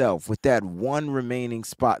himself with that one remaining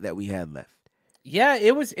spot that we had left? Yeah,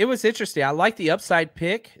 it was interesting. I like the upside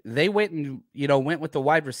pick. They went and went with the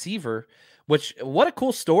wide receiver, which what a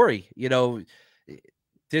cool story.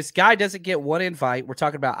 This guy doesn't get one invite. We're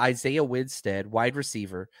talking about Isaiah Winstead, wide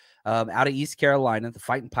receiver, out of East Carolina, the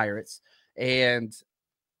Fighting Pirates, and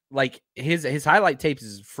like his highlight tapes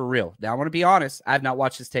is for real. Now I want to be honest, I have not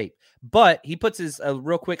watched his tape, but he puts his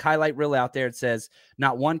real quick highlight reel out there. It says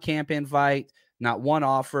not one camp invite, not one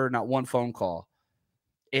offer, not one phone call.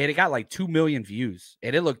 And it got like 2 million views,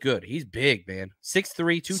 and it looked good. He's big, man.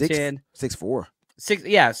 6'3", 210. 6'4".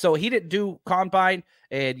 Yeah, so he didn't do combine,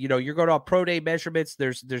 and you're going to pro day measurements.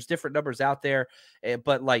 There's different numbers out there,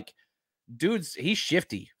 but like, dude's he's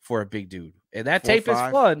shifty for a big dude, and that tape is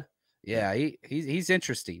fun. Yeah, he's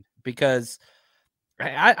interesting because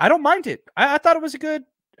I don't mind it. I thought it was a good.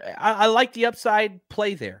 I like the upside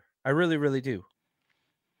play there. I really, really do.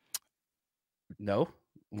 No,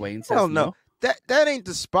 Wayne says no. That ain't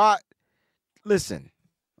the spot. Listen,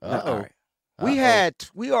 all right.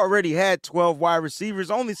 We already had 12 wide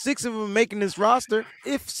receivers. Only 6 of them making this roster,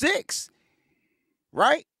 if 6.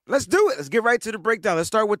 Right? Let's do it. Let's get right to the breakdown. Let's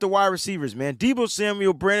start with the wide receivers, man. Deebo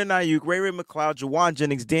Samuel, Brandon Ayuk, Ray McCloud, Jawan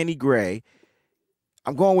Jennings, Danny Gray.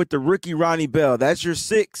 I'm going with the rookie Ronnie Bell. That's your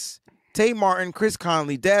 6. Tay Martin, Chris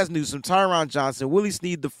Conley, Daz Newsome, Tyron Johnson, Willie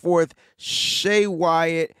Snead IV, Shea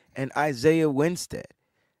Wyatt, and Isaiah Winstead.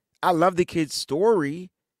 I love the kid's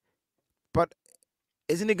story, but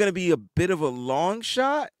isn't it going to be a bit of a long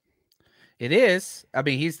shot? It is. I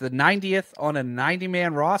mean, he's the 90th on a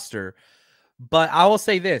 90-man roster. But I will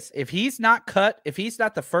say this: if he's not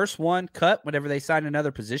the first one cut whenever they sign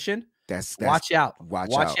another position, that's watch out.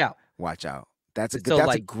 Watch out. That's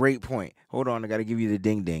a great point. Hold on, I got to give you the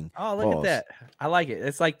ding ding. Oh, look at that! I like it.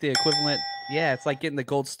 It's like the equivalent. Yeah, it's like getting the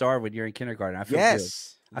gold star when you're in kindergarten. I feel good.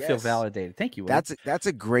 I feel validated. Thank you, Will. That's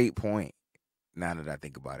a great point. Now that I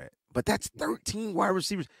think about it, but that's 13 wide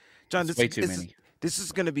receivers. John, way too many. This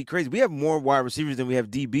is going to be crazy. We have more wide receivers than we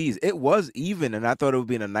have DBs. It was even, and I thought it would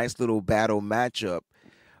be in a nice little battle matchup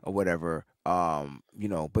or whatever.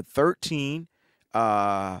 But 13. It's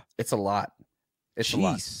a lot. It's a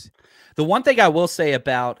lot. The one thing I will say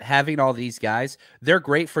about having all these guys, they're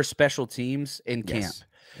great for special teams in camp. Yes.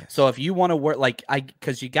 So if you want to work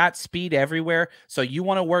because you got speed everywhere, so you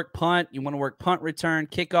want to work punt, you want to work punt return,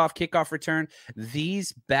 kickoff return.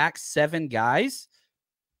 These back 7 guys,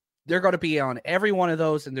 they're going to be on every one of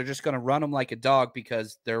those, and they're just going to run them like a dog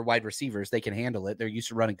because they're wide receivers. They can handle it. They're used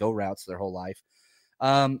to running go routes their whole life.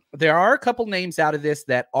 There are a couple names out of this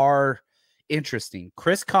that are interesting.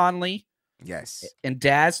 Chris Conley, yes, and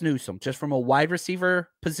Daz Newsome, just from a wide receiver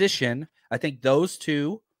position. I think those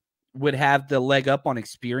two would have the leg up on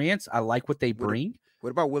experience. I like what they bring.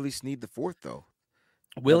 What about Willie Snead IV, though?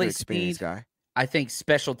 Willie Snead, guy. I think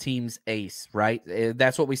special teams ace, right?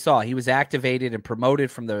 That's what we saw. He was activated and promoted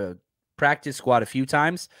from the practice squad a few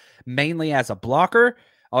times, mainly as a blocker,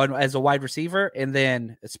 as a wide receiver, and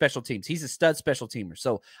then special teams. He's a stud special teamer.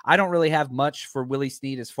 So I don't really have much for Willie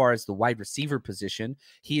Snead as far as the wide receiver position.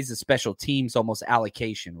 He's a special teams almost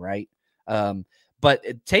allocation, right? But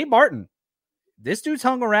Tay Martin, this dude's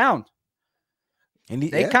hung around. And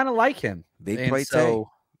they kind of like him. They play Tay.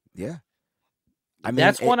 Yeah. I mean,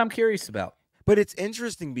 that's one I'm curious about. But it's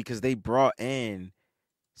interesting because they brought in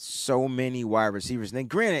so many wide receivers. And then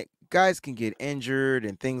granted, guys can get injured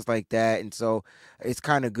and things like that. And so it's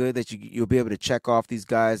kind of good that you'll be able to check off these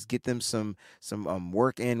guys, get them some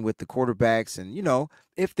work in with the quarterbacks. And,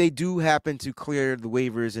 if they do happen to clear the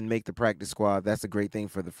waivers and make the practice squad, that's a great thing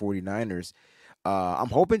for the 49ers. I'm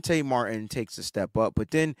hoping Tay Martin takes a step up,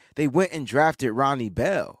 but then they went and drafted Ronnie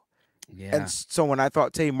Bell. Yeah. And so when I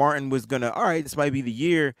thought Tay Martin was going to, all right, this might be the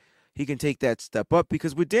year he can take that step up,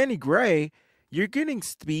 because with Danny Gray, you're getting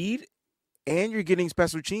speed and you're getting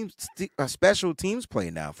special teams play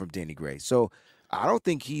now from Danny Gray. So I don't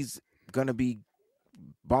think he's going to be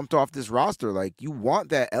bumped off this roster. Like, you want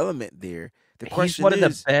that element there. The question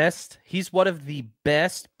He's one of the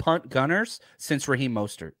best punt gunners since Raheem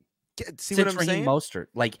Mostert. See what I'm saying? Mostert.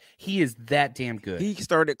 Like, he is that damn good. He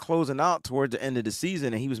started closing out towards the end of the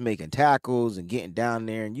season, and he was making tackles and getting down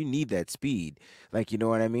there, and you need that speed. Like, you know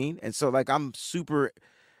what I mean? And so, like, I'm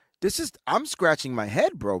scratching my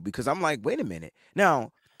head, bro, because I'm like, wait a minute.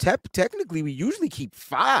 Now, technically, we usually keep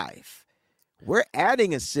 5. We're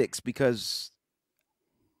adding a 6 because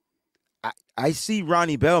I see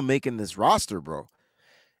Ronnie Bell making this roster, bro.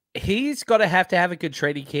 He's going to have a good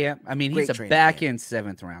training camp. I mean, he's a back-end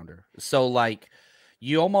 7th rounder. So, like,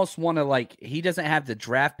 you almost want to, like, he doesn't have the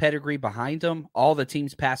draft pedigree behind him. All the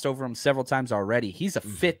teams passed over him several times already. He's a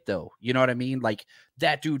fit, though. You know what I mean? Like,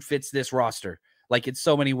 that dude fits this roster, like, in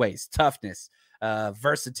so many ways. Toughness,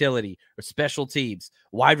 versatility, or special teams,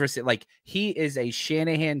 wide receiver. Like, he is a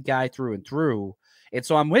Shanahan guy through and through. And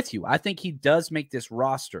so I'm with you. I think he does make this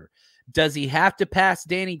roster. Does he have to pass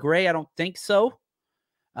Danny Gray? I don't think so.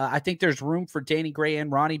 I think there's room for Danny Gray and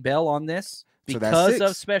Ronnie Bell on this because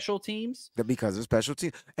of special teams. Because of special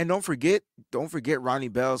teams. And don't forget Ronnie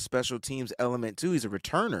Bell's special teams element too. He's a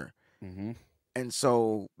returner. Mm-hmm. And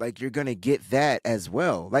so, like, you're going to get that as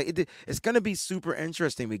well. Like, it's going to be super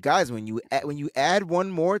interesting. But guys, when you add one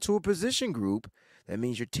more to a position group, that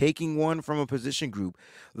means you're taking one from a position group.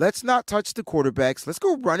 Let's not touch the quarterbacks. Let's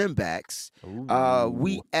go running backs.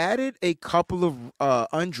 We added a couple of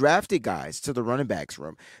undrafted guys to the running backs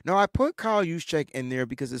room. Now, I put Kyle Juszczyk in there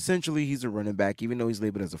because essentially he's a running back, even though he's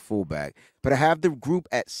labeled as a fullback. But I have the group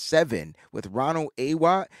at 7 with Ronald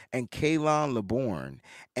Awatt and Kalen LeBourne.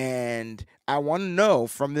 And I want to know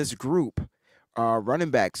from this group,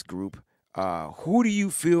 running backs group, who do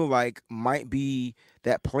you feel like might be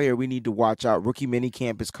that player we need to watch out? Rookie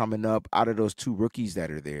minicamp is coming up out of those 2 rookies that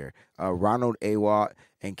are there, Ronald Awatt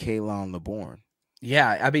and Kalen LeBourne.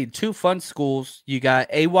 Yeah, I mean, 2 fun schools. You got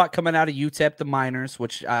Awatt coming out of UTEP, the minors,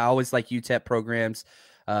 which I always like UTEP programs.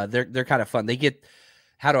 They're kind of fun. They get,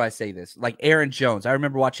 how do I say this? Like Aaron Jones. I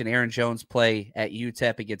remember watching Aaron Jones play at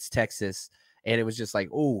UTEP against Texas, and it was just like,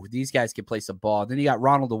 oh, these guys can play some ball. Then you got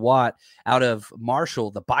Ronald Awatt out of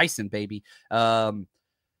Marshall, the Bison, baby.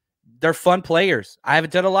 They're fun players. I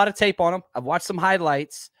haven't done a lot of tape on them. I've watched some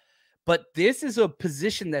highlights. But this is a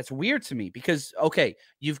position that's weird to me because, okay,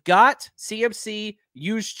 you've got CMC,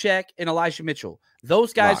 Juszczyk, and Elijah Mitchell.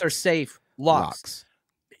 Those guys are safe. Locks.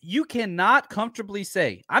 You cannot comfortably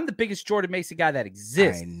say, I'm the biggest Jordan Mason guy that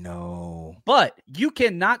exists. I know. But you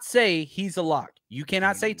cannot say he's a lock. You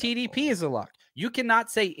cannot say TDP is a lock. You cannot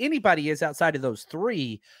say anybody is outside of those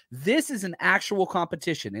 3. This is an actual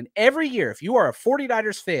competition. And every year, if you are a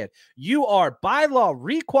 49ers fan, you are by law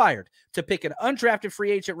required to pick an undrafted free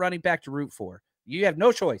agent running back to root for. You have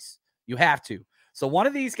no choice. You have to. So one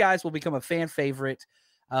of these guys will become a fan favorite.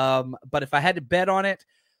 But if I had to bet on it,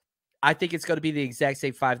 I think it's going to be the exact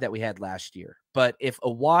same 5 that we had last year. But if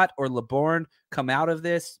Awatt or LeBourne come out of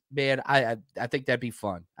this, man, I think that'd be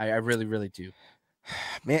fun. I really, really do.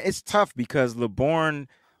 Man, it's tough because LeBourne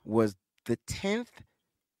was the 10th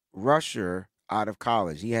rusher out of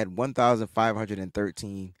college. He had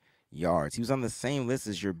 1,513 yards. He was on the same list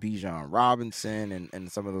as your Bijan Robinson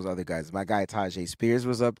and some of those other guys. My guy Tyjae Spears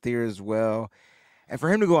was up there as well. And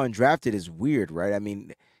for him to go undrafted is weird, right? I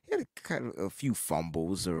mean, he had kind of a few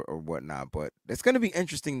fumbles or whatnot, but it's going to be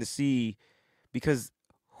interesting to see because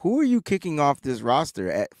who are you kicking off this roster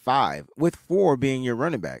at 5 with 4 being your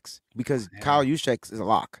running backs? Because Kyle Juszczyk is a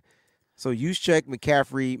lock. So Juszczyk,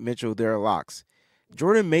 McCaffrey, Mitchell, they're locks.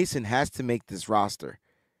 Jordan Mason has to make this roster.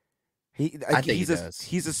 I think he does.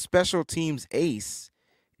 He's a special teams ace,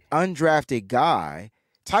 undrafted guy.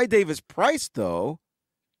 Ty Davis Price, though,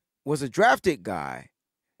 was a drafted guy.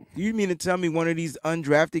 Do you mean to tell me one of these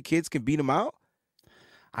undrafted kids can beat him out?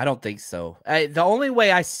 I don't think so. The only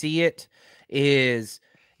way I see it is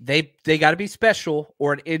they got to be special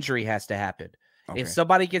or an injury has to happen. Okay. If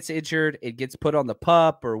somebody gets injured, it gets put on the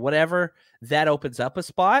PUP or whatever, that opens up a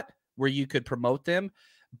spot where you could promote them.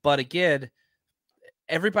 But again,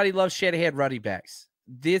 everybody loves Shanahan running backs.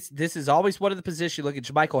 This is always one of the positions. Look at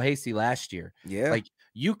JaMycal Hasty last year. Yeah. Like,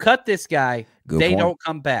 you cut this guy, don't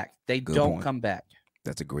come back. They don't come back.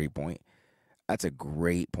 That's a great point. That's a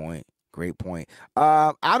great point. Great point.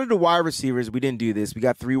 Out of the wide receivers, we didn't do this. We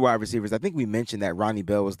got 3 wide receivers. I think we mentioned that Ronnie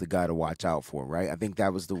Bell was the guy to watch out for, right? I think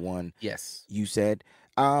that was the one Yes. you said.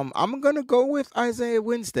 I'm gonna go with Isaiah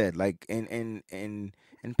Winstead, like and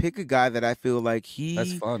pick a guy that I feel like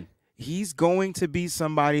That's fun. he's going to be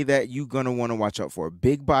somebody that you're gonna want to watch out for.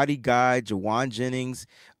 Big body guy, Jawan Jennings,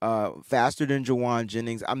 faster than Jawan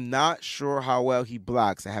Jennings. I'm not sure how well he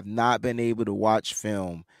blocks. I have not been able to watch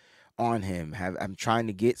film on him. I'm trying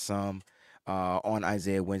to get some on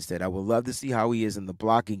Isaiah Winstead. I would love to see how he is in the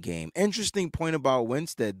blocking game. Interesting point about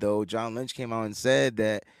Winstead, though. John Lynch came out and said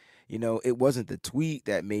that, it wasn't the tweet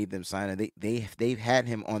that made them sign it. They've had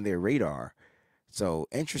him on their radar. So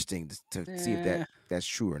interesting to see if that's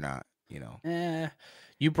true or not.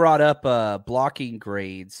 You brought up blocking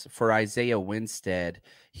grades for Isaiah Winstead.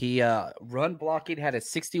 He run blocking had a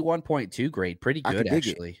 61.2 grade. Pretty good,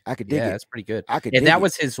 actually. I could dig it. That's pretty good. And that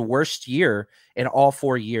was his worst year in all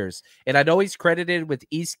 4 years. And I know he's credited with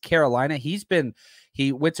East Carolina. He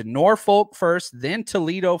went to Norfolk first, then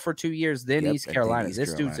Toledo for 2 years, then East Carolina.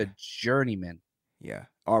 This dude's a journeyman. Yeah,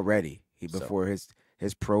 already. Before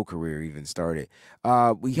his pro career even started.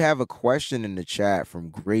 We have a question in the chat from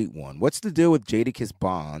Great One. What's the deal with Jadakiss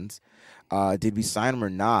Bonds? Did we sign him or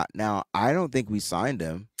not? Now, I don't think we signed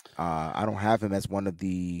him. I don't have him as one of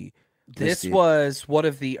the This was one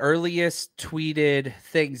of the earliest tweeted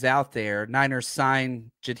things out there. Niners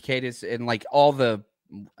signed Jadakiss, and like all the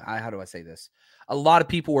how do I say this? A lot of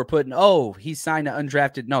people were putting, he signed an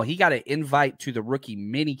undrafted. No, he got an invite to the rookie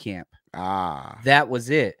minicamp. That was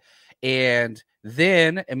it. And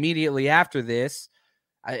then immediately after this,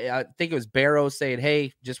 I think it was Barrow saying,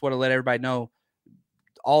 hey, just want to let everybody know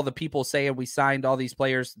all the people saying we signed all these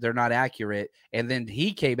players, they're not accurate. And then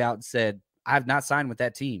he came out and said, I have not signed with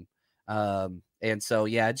that team. And so,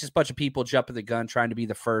 it's just a bunch of people jumping the gun, trying to be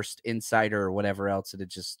the first insider or whatever else. And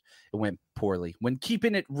it went poorly. When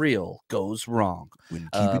keeping it real goes wrong. When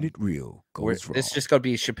keeping it real goes wrong. It's just going to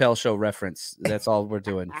be a Chappelle Show reference. That's all we're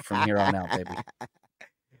doing from here on out, baby.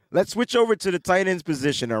 Let's switch over to the tight ends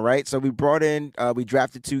position, all right? So we brought in, we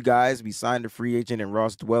drafted 2 guys. We signed a free agent in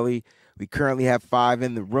Ross Dwelley. We currently have 5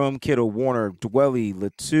 in the room. Kittle, Warner, Dwelley,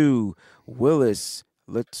 Latu, Willis,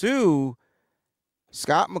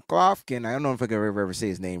 Scott McLaughlin. I don't know if I can ever say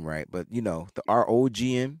his name right, but, our old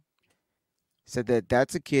GM said that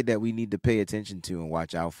that's a kid that we need to pay attention to and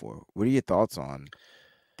watch out for. What are your thoughts on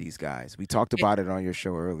these guys? We talked about it on your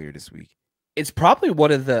show earlier this week. It's probably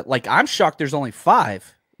one of the, I'm shocked there's only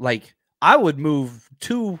 5. I would move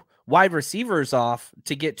 2 wide receivers off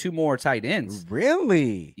to get 2 more tight ends.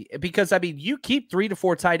 Really? Because, you keep 3 to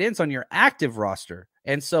 4 tight ends on your active roster.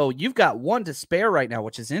 And so you've got 1 to spare right now,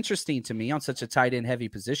 which is interesting to me on such a tight end heavy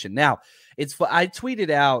position. Now, I tweeted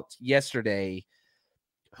out yesterday,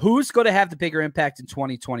 who's going to have the bigger impact in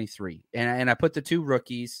 2023? And I put the 2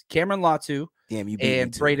 rookies, Cameron Latu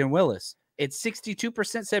and Braden Willis. It's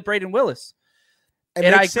 62% said Braden Willis. And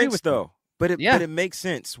I agree with though. But it makes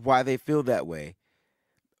sense why they feel that way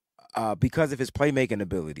because of his playmaking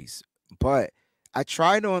abilities. But I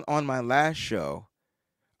tried on my last show,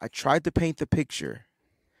 I tried to paint the picture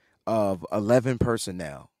of 11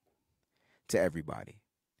 personnel to everybody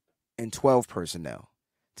and 12 personnel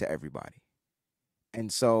to everybody.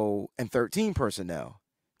 And 13 personnel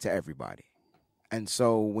to everybody. And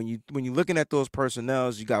so when you're looking at those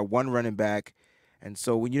personnels, you got 1 running back. And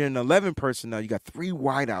so when you're in 11 personnel, you got 3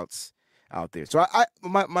 wideouts out there. So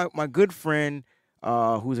my good friend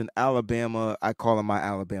who's in Alabama, I call him my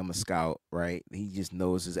Alabama scout, right? He just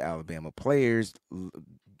knows his Alabama players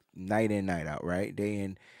night in, night out, right? Day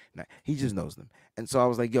in, night. He just knows them. And so I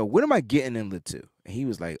was like, yo, what am I getting in Latu? And he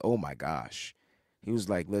was like, oh my gosh. He was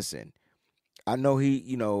like, listen, I know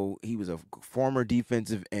he was a former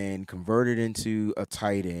defensive end, converted into a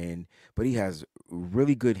tight end, but he has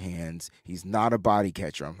really good hands. He's not a body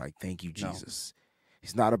catcher. I'm like, thank you, Jesus. No.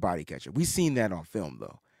 He's not a body catcher. We've seen that on film,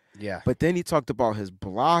 though. Yeah. But then he talked about his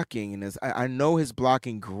blocking, and I know his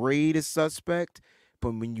blocking grade is suspect,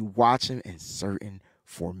 but when you watch him in certain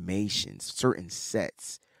formations, certain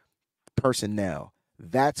sets, personnel,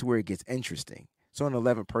 that's where it gets interesting. So in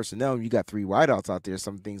 11 personnel, you got 3 wideouts out there,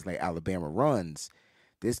 some things like Alabama runs.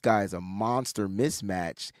 This guy is a monster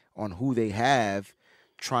mismatch on who they have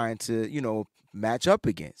trying to, match up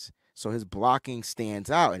against. So his blocking stands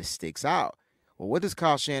out and it sticks out. Well, what does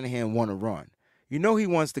Kyle Shanahan want to run? He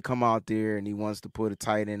wants to come out there and he wants to put a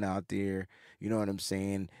tight end out there. You know what I'm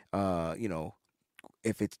saying?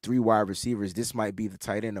 If it's 3 wide receivers, this might be the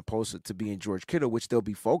tight end opposed to being George Kittle, which they'll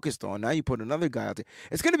be focused on. Now you put another guy out there.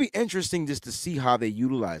 It's going to be interesting just to see how they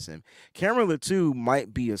utilize him. Cameron Latu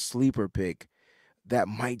might be a sleeper pick that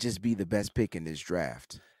might just be the best pick in this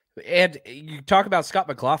draft. And you talk about Scott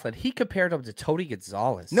McLaughlin. He compared him to Tony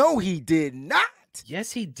Gonzalez. No, he did not.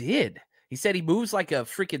 Yes, he did. He said he moves like a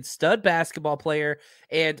freaking stud basketball player.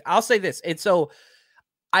 And I'll say this. And so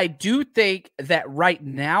I do think that right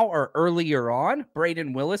now or earlier on,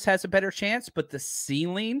 Braden Willis has a better chance, but the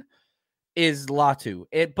ceiling is Latu.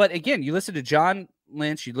 But again, you listen to John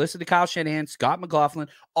Lynch, you listen to Kyle Shanahan, Scott McLaughlin,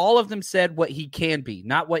 all of them said what he can be,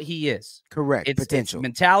 not what he is. Correct. It's potential. It's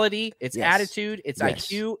mentality, it's Yes. attitude, it's Yes.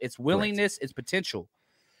 IQ, it's willingness, it's potential.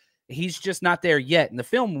 He's just not there yet. And the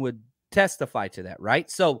film would testify to that, right?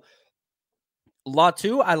 So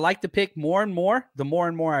Latu, I like to pick more and more. The more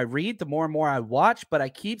and more I read, the more and more I watch. But I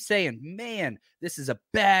keep saying, man, this is a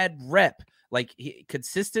bad rep. Like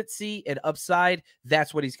consistency and upside,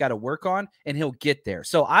 that's what he's got to work on, and he'll get there.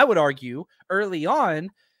 So I would argue early on,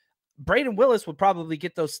 Braden Willis would probably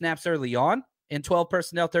get those snaps early on in 12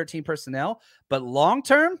 personnel, 13 personnel. But long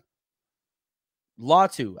term,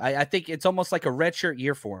 Latu, I think it's almost like a redshirt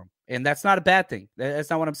year for him. And that's not a bad thing. That's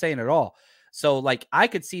not what I'm saying at all. So, like, I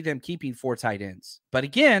could see them keeping 4 tight ends. But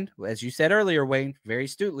again, as you said earlier, Wayne, very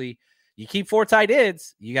astutely, you keep 4 tight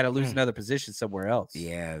ends, you got to lose another position somewhere else.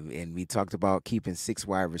 Yeah, and we talked about keeping 6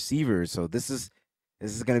 wide receivers. So this is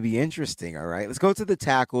going to be interesting, all right? Let's go to the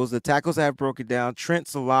tackles. The tackles I have broken down.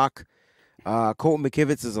 Trent's a lock. Colton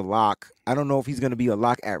McKivitz is a lock. I don't know if he's going to be a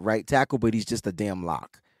lock at right tackle, but he's just a damn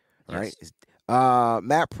lock, all right?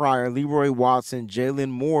 Matt Pryor, Leroy Watson, Jalen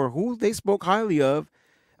Moore, who they spoke highly of,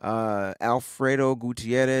 Alfredo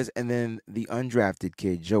Gutierrez, and then the undrafted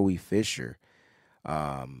kid, Joey Fisher.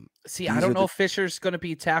 See, I don't know if Fisher's going to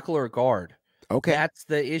be tackle or guard. Okay. That's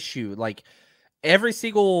the issue. Like, every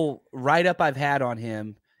single write-up I've had on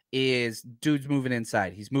him is dude's moving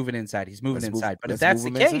inside. He's moving inside. He's moving inside. But if that's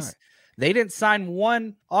the case, they didn't sign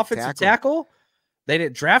one offensive tackle. They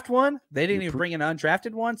didn't draft one. They didn't even bring an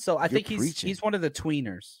undrafted one. So I think he's one of the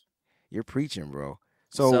tweeners. You're preaching, bro.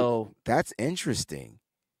 So that's interesting.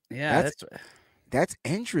 Yeah, that's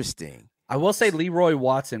interesting. I will say Leroy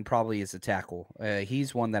Watson probably is a tackle.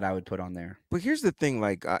 He's one that I would put on there. But here's the thing,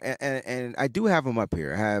 like, and I do have them up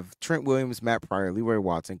here. I have Trent Williams, Matt Pryor, Leroy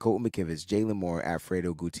Watson, Colton McKivitz, Jalen Moore,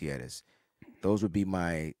 Alfredo Gutierrez. Those would be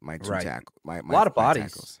my 2 tackles. A lot of bodies.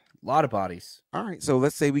 Tackles. A lot of bodies. All right, so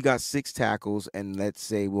let's say we got 6 tackles, and let's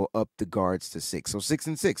say we'll up the guards to 6. So 6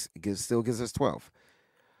 and 6 still gives us 12.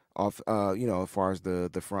 Off, as far as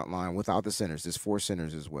the front line without the centers, there's 4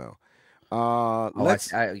 centers as well.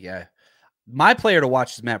 Yeah. My player to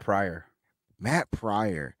watch is Matt Pryor. Matt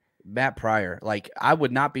Pryor. Like, I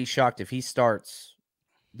would not be shocked if he starts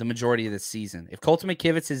the majority of the season. If Colton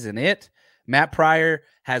McKivitz isn't it, Matt Pryor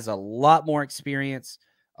has a lot more experience,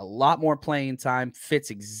 a lot more playing time, fits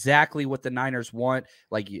exactly what the Niners want.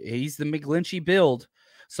 Like, he's the McGlinchey build.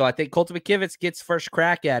 So I think Colton McKivitz gets first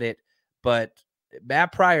crack at it, but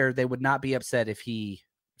Matt Pryor, they would not be upset if he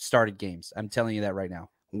started games. I'm telling you that right now.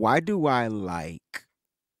 Why do I like...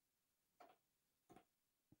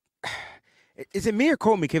 Is it me or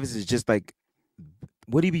Colton McKivitz is just like,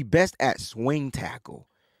 would he be best at swing tackle?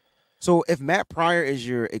 So if Matt Pryor is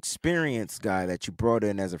your experienced guy that you brought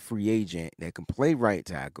in as a free agent that can play right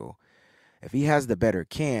tackle, if he has the better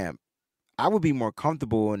camp, I would be more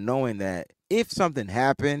comfortable in knowing that if something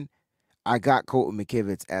happened, I got Colton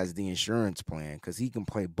McKivitz as the insurance plan because he can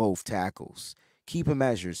play both tackles. Keep him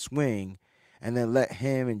as your swing, and then let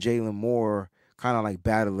him and Jalen Moore kind of like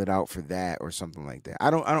battle it out for that or something like that. I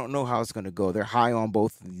don't know how it's going to go. They're high on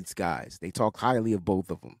both of these guys. They talk highly of both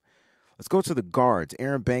of them. Let's go to the guards.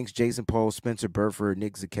 Aaron Banks, Jason Poe, Spencer Burford,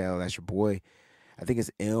 Nick Zakelj. That's your boy. I think it's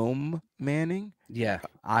Ilm Manning. Yeah,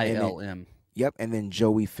 ILM. Yep, and then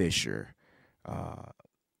Joey Fisher.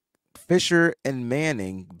 Fisher and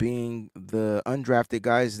Manning being the undrafted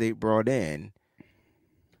guys they brought in.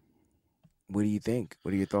 What do you think?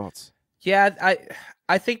 What are your thoughts? Yeah,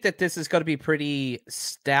 I think that this is going to be pretty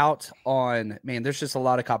stout on, man, there's just a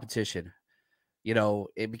lot of competition,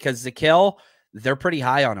 because Zakelj, they're pretty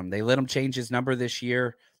high on him. They let him change his number this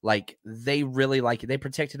year. Like, they really like it. They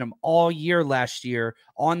protected him all year last year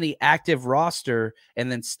on the active roster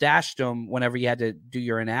and then stashed him whenever you had to do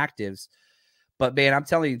your inactives. But, man, I'm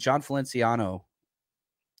telling you, John Feliciano.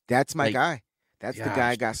 That's my guy. That's the guy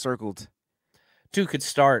I got circled. Dude could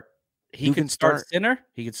start. He can start center.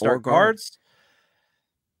 He can start guards.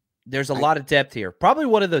 There's a lot of depth here. Probably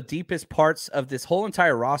one of the deepest parts of this whole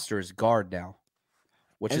entire roster is guard now,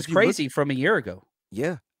 which is crazy from a year ago.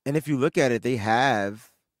 Yeah. And if you look at it, they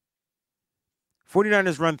have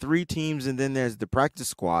 49ers run 3 teams, and then there's the practice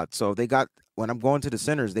squad. So they got, when I'm going to the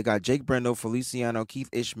centers, they got Jake Brendel, Feliciano, Keith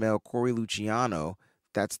Ishmael, Corey Luciano.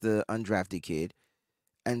 That's the undrafted kid.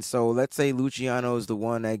 And so let's say Luciano is the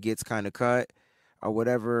one that gets kind of cut. or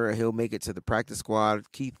whatever, he'll make it to the practice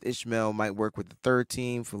squad. Keith Ishmael might work with the third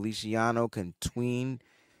team. Feliciano can tween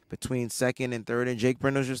between second and third, and Jake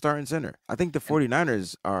Brendle's your starting center. I think the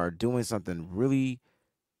 49ers are doing something really,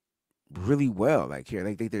 really well. Like here,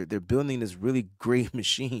 like they're building this really great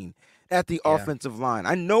machine at the offensive line.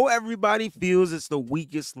 I know everybody feels it's the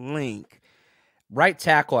weakest link. Right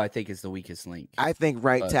tackle, I think, is the weakest link. I think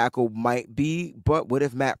right tackle might be, but what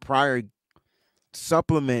if Matt Pryor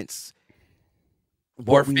supplements?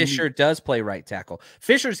 Or Fisher does play right tackle.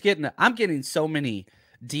 I'm getting so many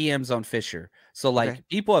DMs on Fisher. So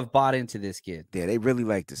people have bought into this kid. Yeah, they really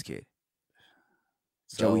like this kid.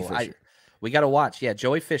 So Joey Fisher. We got to watch. Yeah,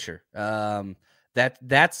 Joey Fisher. That's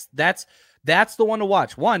the one to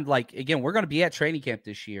watch. One, like, again, we're going to be at training camp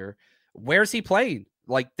this year. Where's he playing?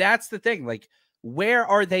 Like, that's the thing. Like, where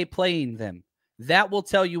are they playing them? That will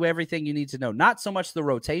tell you everything you need to know. Not so much the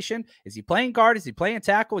rotation. Is he playing guard? Is he playing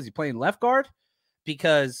tackle? Is he playing left guard?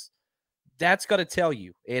 Because that's going to tell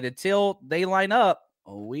you. And until they line up,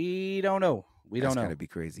 we don't know. That's going to be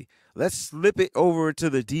crazy. Let's slip it over to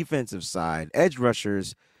the defensive side. Edge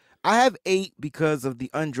rushers. I have 8 because of the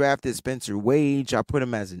undrafted Spencer Wage. I put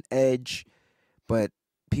him as an edge, but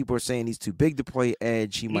people are saying he's too big to play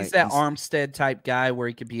edge. He's Armstead type guy where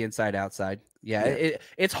he could be inside, outside. Yeah.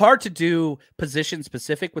 It's hard to do position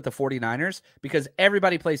specific with the 49ers because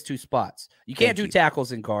everybody plays 2 spots. You can't do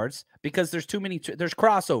tackles and guards because there's too many. There's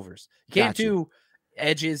crossovers. You can't do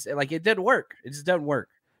edges. Like, it didn't work. It just doesn't work.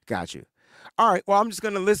 Got you. All right, well, I'm just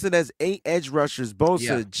going to list it as 8 edge rushers: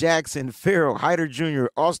 Bosa, Jackson, Farrell, Hyder Jr.,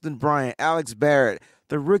 Austin Bryant, Alex Barrett,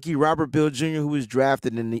 the rookie Robert Bill Jr., who was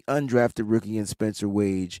drafted, and the undrafted rookie in Spencer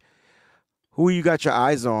Wage. Who you got your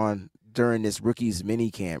eyes on during this rookies mini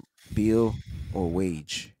camp, Bill or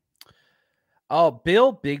Wage? Oh,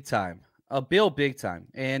 Bill, big time. Bill, big time.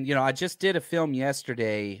 And, I just did a film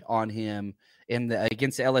yesterday on him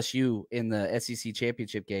against LSU in the SEC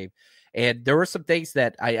championship game. And there were some things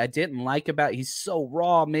that I didn't like about. He's so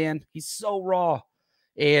raw, man. He's so raw.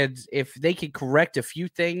 And if they can correct a few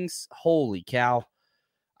things, holy cow,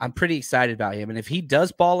 I'm pretty excited about him. And if he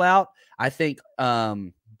does ball out, I think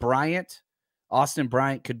Austin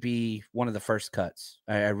Bryant could be one of the first cuts.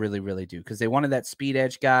 I really, really do. Because they wanted that speed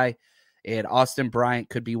edge guy. And Austin Bryant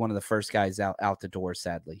could be one of the first guys out the door,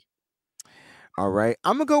 sadly. All right.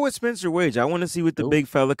 I'm going to go with Spencer Wage. I want to see what the big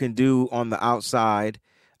fella can do on the outside.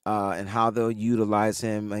 And how they'll utilize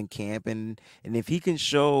him in camp, and if he can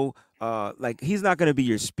show, he's not going to be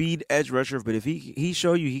your speed edge rusher, but if he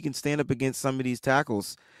show you he can stand up against some of these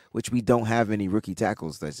tackles, which we don't have any rookie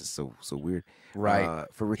tackles. That's just so weird, right?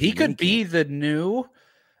 For rookie, he could be the new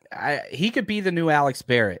Alex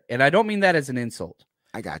Barrett, and I don't mean that as an insult.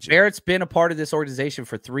 I got you. Barrett's been a part of this organization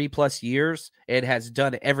for 3+ years and has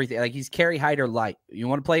done everything. Like, he's Kerry Hyder light. You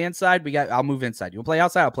want to play inside? I'll move inside. You want to play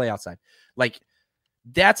outside? I'll play outside. Like,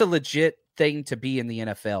 that's a legit thing to be in the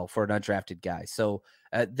NFL for an undrafted guy. So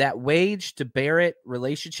that Wage to Barrett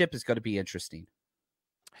relationship is going to be interesting.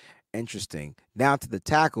 Interesting. Now to the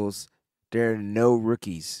tackles, there are no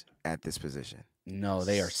rookies at this position. No,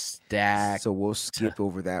 they are stacked. So we'll skip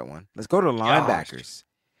over that one. Let's go to linebackers.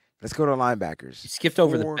 You skipped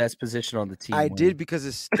over the best position on the team. I did because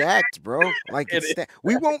it's stacked, bro. Like,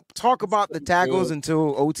 we won't talk about the tackles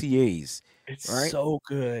until OTAs. It's so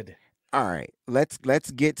good. All right, let's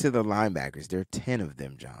get to the linebackers. There are 10 of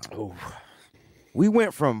them, John. Oh, we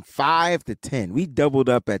went from 5 to 10. We doubled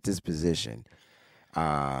up at this position.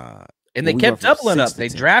 And they kept doubling up. They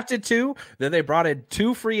drafted 2, then they brought in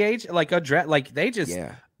 2 free agents, they just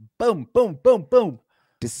boom, boom, boom, boom.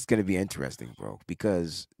 This is going to be interesting, bro,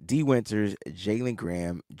 because D. Winters, Jalen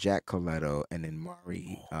Graham, Jack Coletto, and then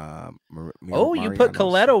Mari. You put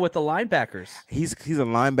Coletto with the linebackers. He's a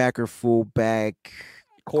linebacker, fullback,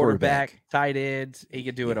 quarterback, tight end. He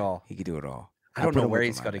could do it all. He could do it all. I don't know where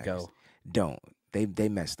he's going to go. They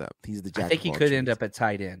messed up. He's the jack. I think he could end up at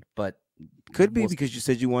tight end, but could be because you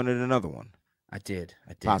said you wanted another one. I did.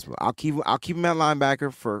 Possible. I'll keep him at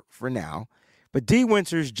linebacker for now. But D.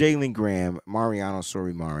 Winters, Jalen Graham, Mariano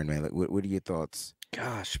Sori-Marin, man. What are your thoughts?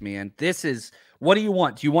 Gosh, man, this is what do you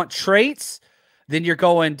want? Do you want traits? Then you're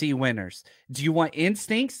going D. Winters. Do you want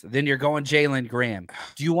instincts? Then you're going Jalen Graham.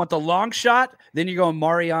 Do you want the long shot? Then you're going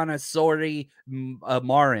Mariano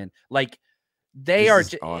Sori-Marin. Like, they are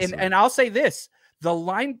awesome. And I'll say this. The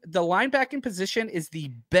linebacking position is the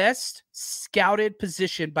best scouted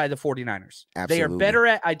position by the 49ers. Absolutely. They are better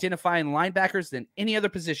at identifying linebackers than any other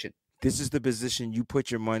position. This is the position you put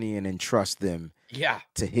your money in and trust them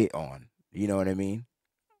to hit on. You know what I mean?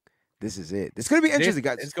 This is it. It's going to be interesting,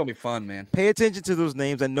 guys. It's going to be fun, man. Pay attention to those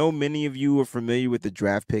names. I know many of you are familiar with the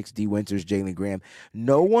draft picks, D. Winters, Jalen Graham.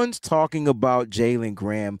 No one's talking about Jalen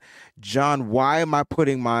Graham. John, why are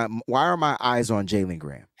my eyes on Jalen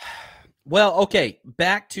Graham? Well, okay,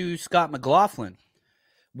 back to Scott McLaughlin,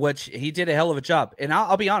 which he did a hell of a job. And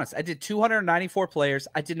I'll be honest, I did 294 players.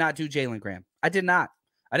 I did not do Jalen Graham. I did not.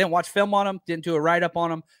 I didn't watch film on him, didn't do a write-up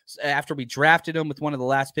on him. After we drafted him with one of the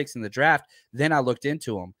last picks in the draft, then I looked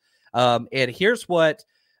into him. And here's what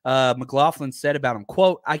McLaughlin said about him.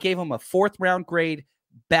 Quote, I gave him a 4th-round grade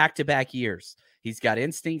back-to-back years. He's got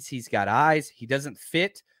instincts. He's got eyes. He doesn't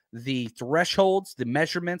fit the thresholds, the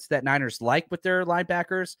measurements that Niners like with their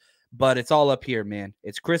linebackers, but it's all up here, man.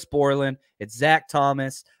 It's Chris Borland. It's Zach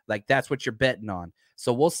Thomas. Like, that's what you're betting on.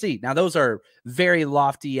 So we'll see. Now, those are very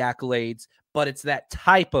lofty accolades, but it's that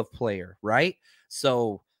type of player, right?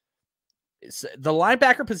 So the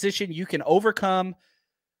linebacker position, you can overcome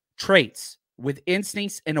traits with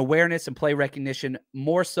instincts and awareness and play recognition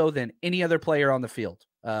more so than any other player on the field.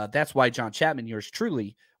 That's why John Chapman, yours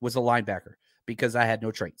truly, was a linebacker, because I had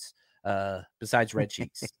no traits besides red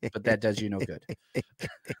cheeks, but that does you no good.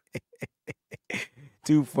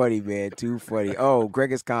 Too funny, man. Too funny. Oh, Greg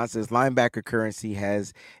Escon says linebacker currency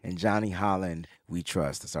has, and Johnny Holland we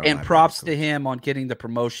trust. That's our and props to him on getting the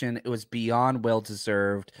promotion. It was beyond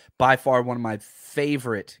well-deserved. By far one of my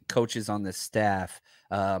favorite coaches on this staff.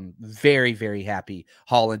 Very, very happy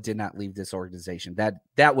Holland did not leave this organization.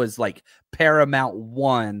 That was like paramount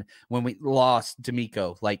one when we lost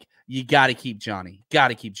D'Amico. Like, you got to keep Johnny. Got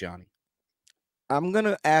to keep Johnny. I'm going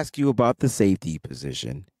to ask you about the safety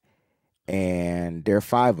position. And there are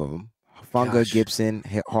 5 of them: Funga, Gibson,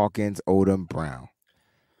 Hawkins, Odom, Brown.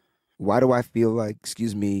 Why do I feel like,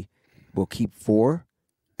 we'll keep 4,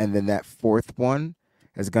 and then that 4th one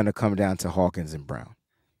is going to come down to Hawkins and Brown?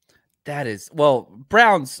 That is, well,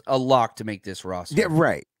 Brown's a lock to make this roster. Yeah,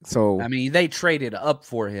 right. So I mean, they traded up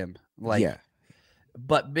for him. Like, yeah.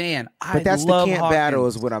 But man, that's love the camp Hawkins. battle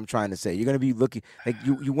is what I'm trying to say. You're going to be looking like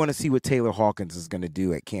you want to see what Taylor Hawkins is going to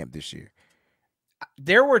do at camp this year.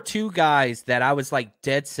 There were 2 guys that I was like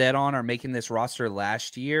dead set on are making this roster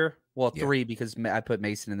last year. Well, 3 because I put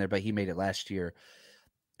Mason in there, but he made it last year.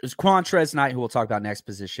 It was Quantrez Knight, who we'll talk about next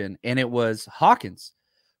position, and it was Hawkins,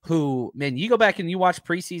 who, man, you go back and you watch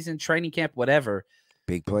preseason, training camp, whatever.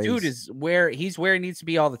 Big plays. Dude is where he needs to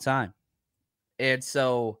be all the time. And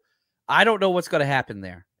so I don't know what's going to happen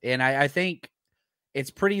there. And I think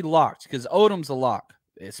it's pretty locked because Odom's a lock.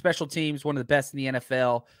 Special teams, one of the best in the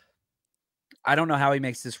NFL. I don't know how he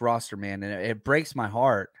makes this roster, man. And it breaks my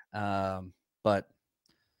heart. But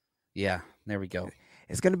yeah, there we go.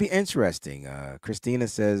 It's going to be interesting. Christina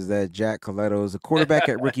says that Jack Coletto is a quarterback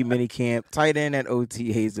at rookie minicamp, tight end at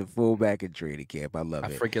OTAs, and fullback at training camp. I love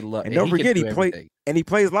it. I freaking love it. And don't forget, he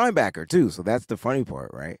plays linebacker too. So that's the funny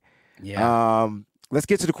part, right? Yeah. Let's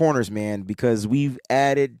get to the corners, man, because we've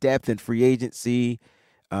added depth in free agency.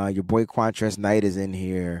 Your boy Quantrez Knight is in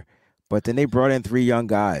here. But then they brought in 3 young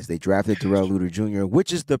guys. They drafted Darrell Luter Jr.,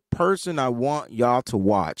 which is the person I want y'all to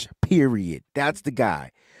watch, period. That's the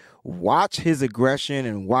guy. Watch his aggression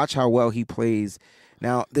and watch how well he plays.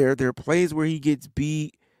 Now, there are plays where he gets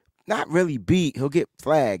beat. Not really beat. He'll get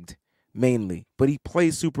flagged, mainly. But he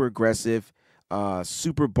plays super aggressive,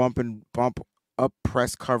 super bump up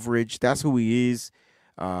press coverage. That's who he is.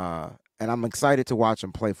 And I'm excited to watch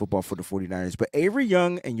him play football for the 49ers. But Avery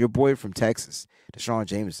Young and your boy from Texas, Deshaun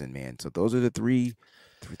Jameson, man. So those are the three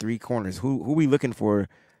corners. Who we looking for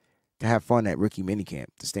to have fun at rookie minicamp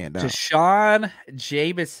to stand out? Deshaun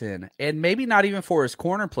Jameson, and maybe not even for his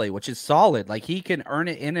corner play, which is solid. Like, he can earn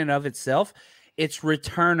it in and of itself. It's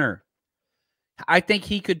returner. I think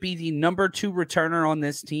he could be the number 2 returner on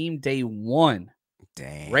this team day 1.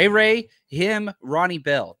 Dang. Ray, him, Ronnie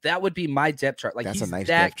Bell. That would be my depth chart. Like, that's he's nice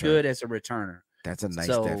that good as a returner. That's a nice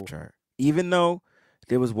depth chart. Even though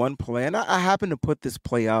there was one play, and I happened to put this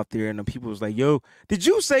play out there, and the people was like, "Yo, did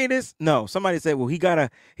you say this?" No, somebody said, "Well, he gotta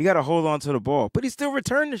hold on to the ball," but he still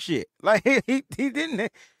returned the shit. Like he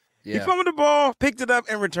didn't. Yeah. He fumbled the ball, picked it up,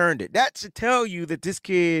 and returned it. That should tell you that this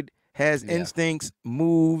kid has instincts,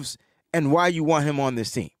 moves, and why you want him on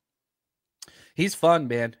this team. He's fun,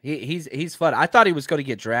 man. He's fun. I thought he was going to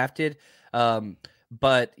get drafted,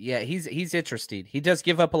 but yeah, he's interesting. He does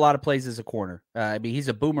give up a lot of plays as a corner. I mean, he's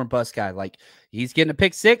a boomer bust guy. Like, he's getting a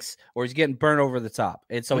pick 6 or he's getting burned over the top,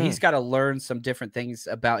 and so he's got to learn some different things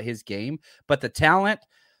about his game. But the talent,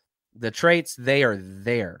 the traits, they are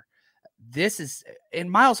there. This is in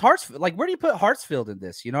Miles Hartsfield. Like, where do you put Hartsfield in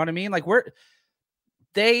this? You know what I mean? Like,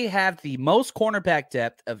 they have the most cornerback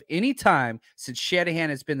depth of any time since Shanahan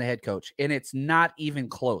has been the head coach, and it's not even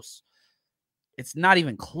close. It's not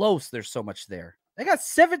even close. There's so much there. They got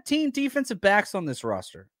 17 defensive backs on this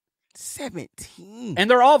roster. 17. And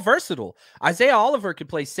they're all versatile. Isaiah Oliver could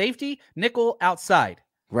play safety, nickel, outside.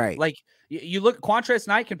 Right. Like, you look, Quantrez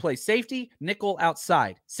Knight can play safety, nickel,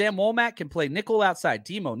 outside. Sam Womack can play nickel, outside.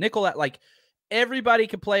 Demo, nickel, like, everybody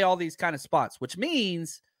can play all these kind of spots, which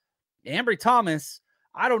means Ambry Thomas,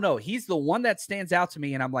 I don't know. He's the one that stands out to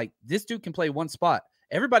me, and I'm like, this dude can play one spot.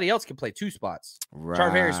 Everybody else can play two spots. Right.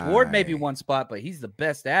 Charvarius Ward may be one spot, but he's the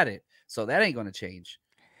best at it, so that ain't going to change.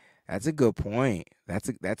 That's a good point.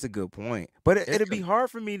 That's a good point. But it'd be hard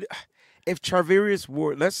for me to, if Charvarius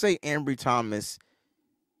Ward, let's say Ambry Thomas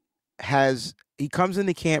he comes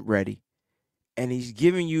into camp ready, and he's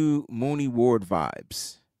giving you Mooney Ward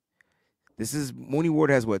vibes. Mooney Ward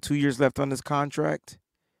has 2 years left on his contract.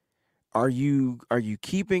 Are you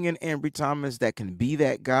keeping an Ambry Thomas that can be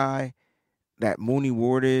that guy that Mooney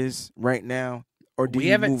Ward is right now? Or do we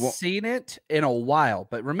you haven't move on? seen it in a while,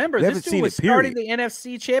 but remember, We this haven't dude seen was it, period. starting the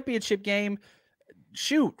NFC Championship game.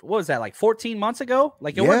 Shoot, what was that, like 14 months ago?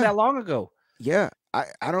 Like, it wasn't that long ago. Yeah,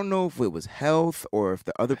 I don't know if it was health or if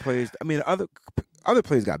the other players. I mean, other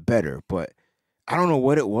players got better, but I don't know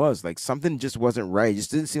what it was. Like, something just wasn't right. It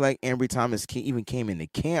just didn't seem like Ambry Thomas even came into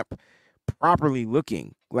camp properly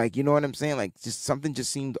looking. Like, you know what I'm saying? Like, just something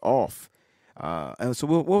just seemed off. And so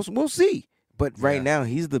we'll see. But right now,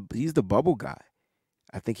 he's the bubble guy.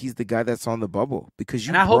 I think he's the guy that's on the bubble because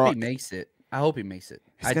I hope he makes it. I hope he makes it.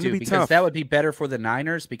 It's going to be because tough. that would be better for the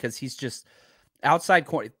Niners because he's just outside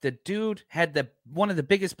corner. The dude had one of the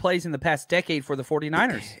biggest plays in the past decade for the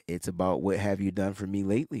 49ers. It's about what have you done for me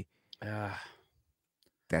lately.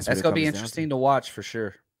 That's going to be interesting to watch for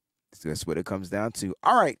sure. That's what it comes down to.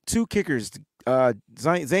 All right, 2 kickers.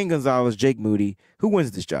 Zane Gonzalez, Jake Moody. Who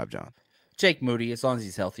wins this job, John? Jake Moody, as long as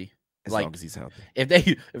he's healthy. As long as he's healthy.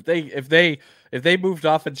 If they moved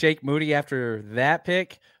off of Jake Moody after that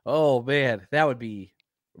pick, oh man, that would be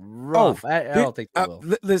rough. I don't think they will.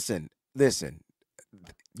 Listen.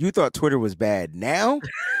 You thought Twitter was bad. Now?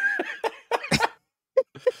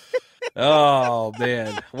 Oh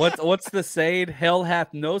man, what's the saying? Hell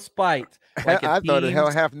hath no spite. Like I thought hell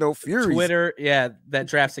hath no fury. Twitter, that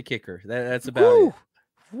drafts a kicker. That's about it.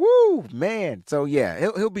 Woo, man. So yeah,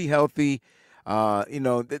 he'll be healthy.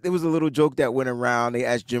 There was a little joke that went around. They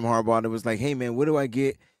asked Jim Harbaugh, and it was like, "Hey man, what do I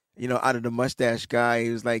get? Out of the mustache guy?" He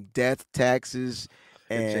was like, "Death, taxes,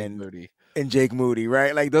 and Jake Moody,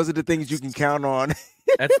 right? Like those are the things you can count on."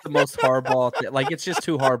 That's the most Harbaugh thing. Like, it's just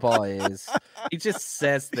who Harbaugh is. He just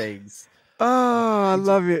says things. Oh, I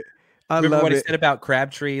love it. Remember what he said about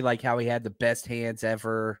Crabtree, like how he had the best hands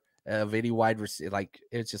ever of any wide receiver. Like,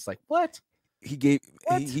 it's just like, what? He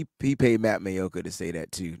paid Matt Mayoka to say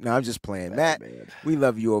that too. No, I'm just playing. Matt, we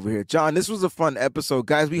love you over here. John, this was a fun episode.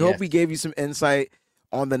 Guys, we hope we gave you some insight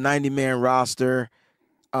on the 90-man roster.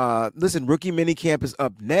 Listen, rookie minicamp is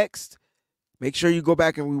up next. Make sure you go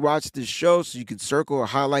back and rewatch this show so you can circle or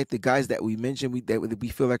highlight the guys that we mentioned that we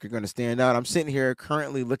feel like are going to stand out. I'm sitting here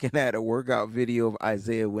currently looking at a workout video of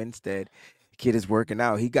Isaiah Winstead. The kid is working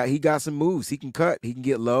out. He got some moves. He can cut. He can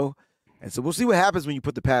get low. And so we'll see what happens when you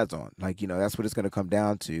put the pads on. Like, that's what it's going to come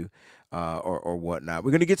down to or whatnot.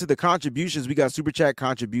 We're going to get to the contributions. We got Super Chat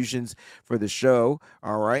contributions for the show.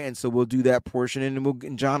 All right. And so we'll do that portion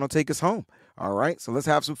and John will take us home. All right. So let's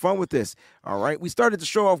have some fun with this. All right. We started the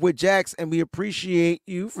show off with Jax, and we appreciate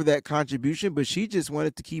you for that contribution, but she just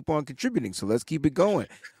wanted to keep on contributing. So let's keep it going.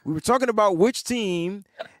 We were talking about which team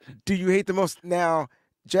do you hate the most. Now,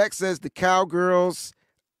 Jax says the Cowgirls.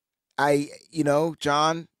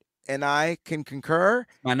 John and I can concur.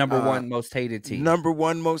 My number one most hated team. Number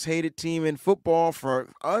one most hated team in football for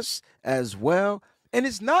us as well. And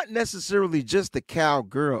it's not necessarily just the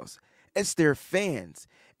Cowgirls. It's their fans.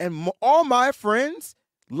 And all my friends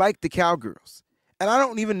like the Cowgirls. And I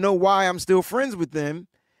don't even know why I'm still friends with them,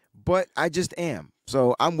 but I just am.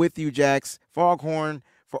 So I'm with you, Jax. Foghorn,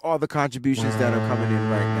 for all the contributions that are coming in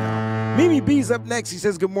right now. Mimi B's up next. He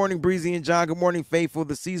says, good morning, Breezy and John. Good morning, faithful.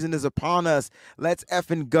 The season is upon us. Let's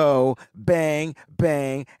effing go. Bang,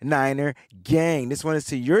 bang, Niner gang. This one is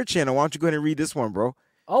to your channel. Why don't you go ahead and read this one, bro?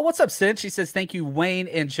 Oh, what's up, Cinch? She says, thank you, Wayne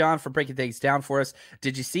and John, for breaking things down for us.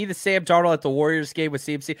 Did you see the Sam Darnold at the Warriors game with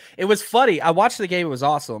CMC? It was funny. I watched the game. It was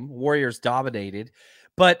awesome. Warriors dominated.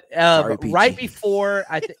 But sorry, right before,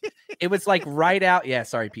 it was like right out. Yeah,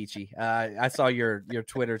 sorry, Peachy. I saw your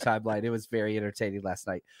Twitter timeline. It was very entertaining last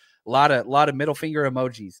night. A lot of middle finger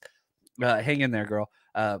emojis. Hang in there, girl.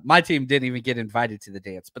 My team didn't even get invited to the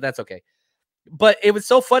dance, but that's okay. But it was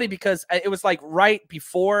so funny because it was like right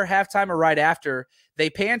before halftime or right after. They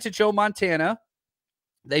panned to Joe Montana.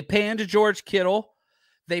 They panned to George Kittle.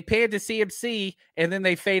 They panned to CMC, and then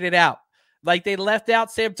they faded out. Like they left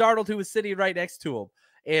out Sam Darnold, who was sitting right next to him.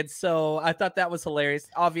 And so I thought that was hilarious.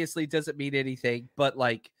 Obviously doesn't mean anything, but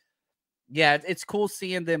like, yeah, it's cool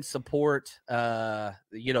seeing them support, the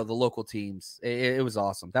local teams. It was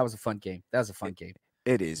awesome. That was a fun game.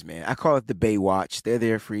 It is, man. I call it the Baywatch. They're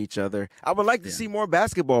there for each other. I would like to see more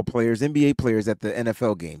basketball players, NBA players at the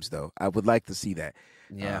NFL games, though. I would like to see that.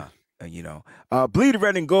 Yeah. Bleed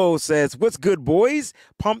Red and Gold says, "What's good, boys?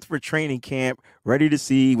 Pumped for training camp. Ready to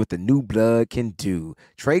see what the new blood can do.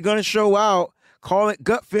 Trey gonna show out. Call it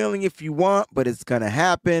gut feeling if you want, but it's going to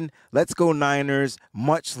happen. Let's go Niners.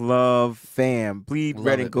 Much love, fam." Bleed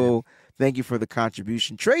Red and Gold, thank you for the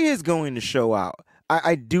contribution. Trey is going to show out.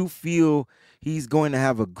 I do feel he's going to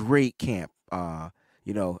have a great camp.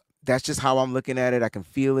 That's just how I'm looking at it. I can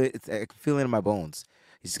feel it. I can feel it in my bones.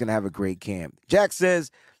 He's going to have a great camp. Jack says,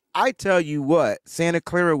 "I tell you what, Santa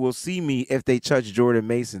Clara will see me if they touch Jordan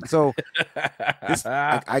Mason." So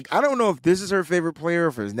I don't know if this is her favorite player or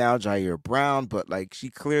if it's now Jair Brown, but like she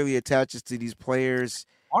clearly attaches to these players.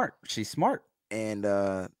 Smart. She's smart. And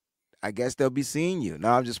I guess they'll be seeing you.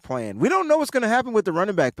 No, I'm just playing. We don't know what's going to happen with the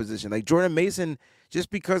running back position. Like Jordan Mason, just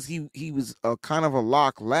because he was a kind of a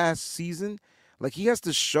lock last season, like he has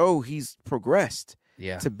to show he's progressed.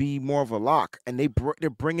 Yeah. To be more of a lock, and they're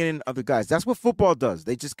bringing in other guys. That's what football does.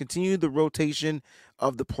 They just continue the rotation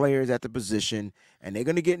of the players at the position, and they're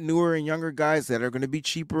going to get newer and younger guys that are going to be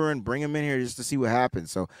cheaper and bring them in here just to see what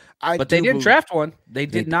happens. So but they didn't draft one. They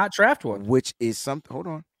did not draft one, which is something. Hold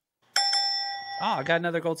on. Oh, I got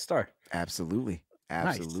another gold star. Absolutely.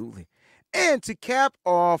 Nice. And to cap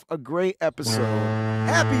off a great episode,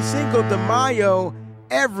 happy Cinco de Mayo.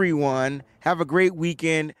 Everyone, have a great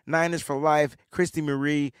weekend. Niners for life. Christy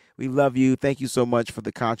Marie, we love you. Thank you so much for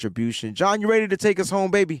the contribution. John, you ready to take us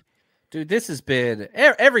home, baby? Dude, this has been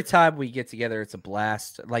every time we get together, it's a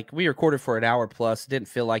blast. Like we recorded for an hour plus. It didn't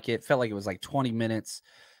feel like it. Felt like it was like 20 minutes.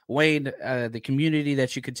 Wayne, the community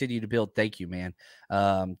that you continue to build, thank you, man.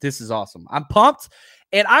 This is awesome. I'm pumped,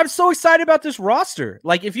 and I'm so excited about this roster.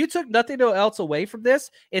 Like if you took nothing else away from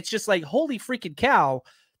this, it's just like, holy freaking cow.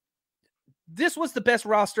 This was the best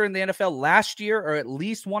roster in the NFL last year, or at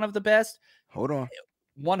least one of the best. Hold on.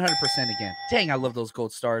 100% again. Dang, I love those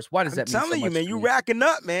gold stars. Why does that mean so much? I'm telling you, man, you racking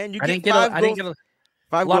up, man. You I get didn't get a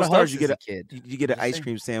 5 lot gold of stars. hugs You as a kid. you get an ice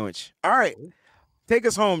cream sandwich. All right. Take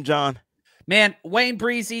us home, John. Man, Wayne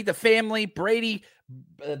Breezy, the family, Brady,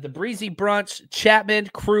 the Breezy Brunch, Chapman,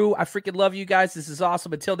 crew. I freaking love you guys. This is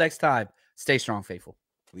awesome. Until next time, stay strong, faithful.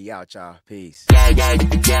 We out, y'all. Peace.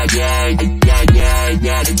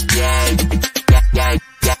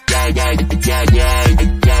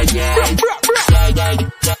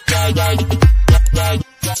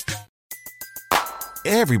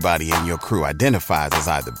 Everybody in your crew identifies as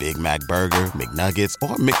either Big Mac Burger, McNuggets,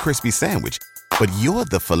 or McCrispy Sandwich. But you're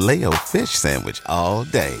the Filet-O-Fish Sandwich all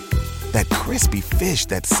day. That crispy fish,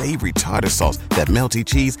 that savory tartar sauce, that melty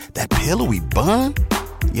cheese, that pillowy bun.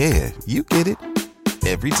 Yeah, you get it.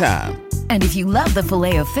 Every time. And if you love the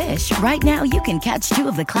Filet-O-Fish, right now you can catch 2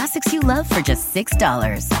 of the classics you love for just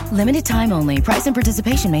 $6. Limited time only. Price and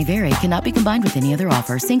participation may vary. Cannot be combined with any other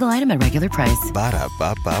offer. Single item at regular price.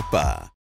 Ba-da-ba-ba-ba.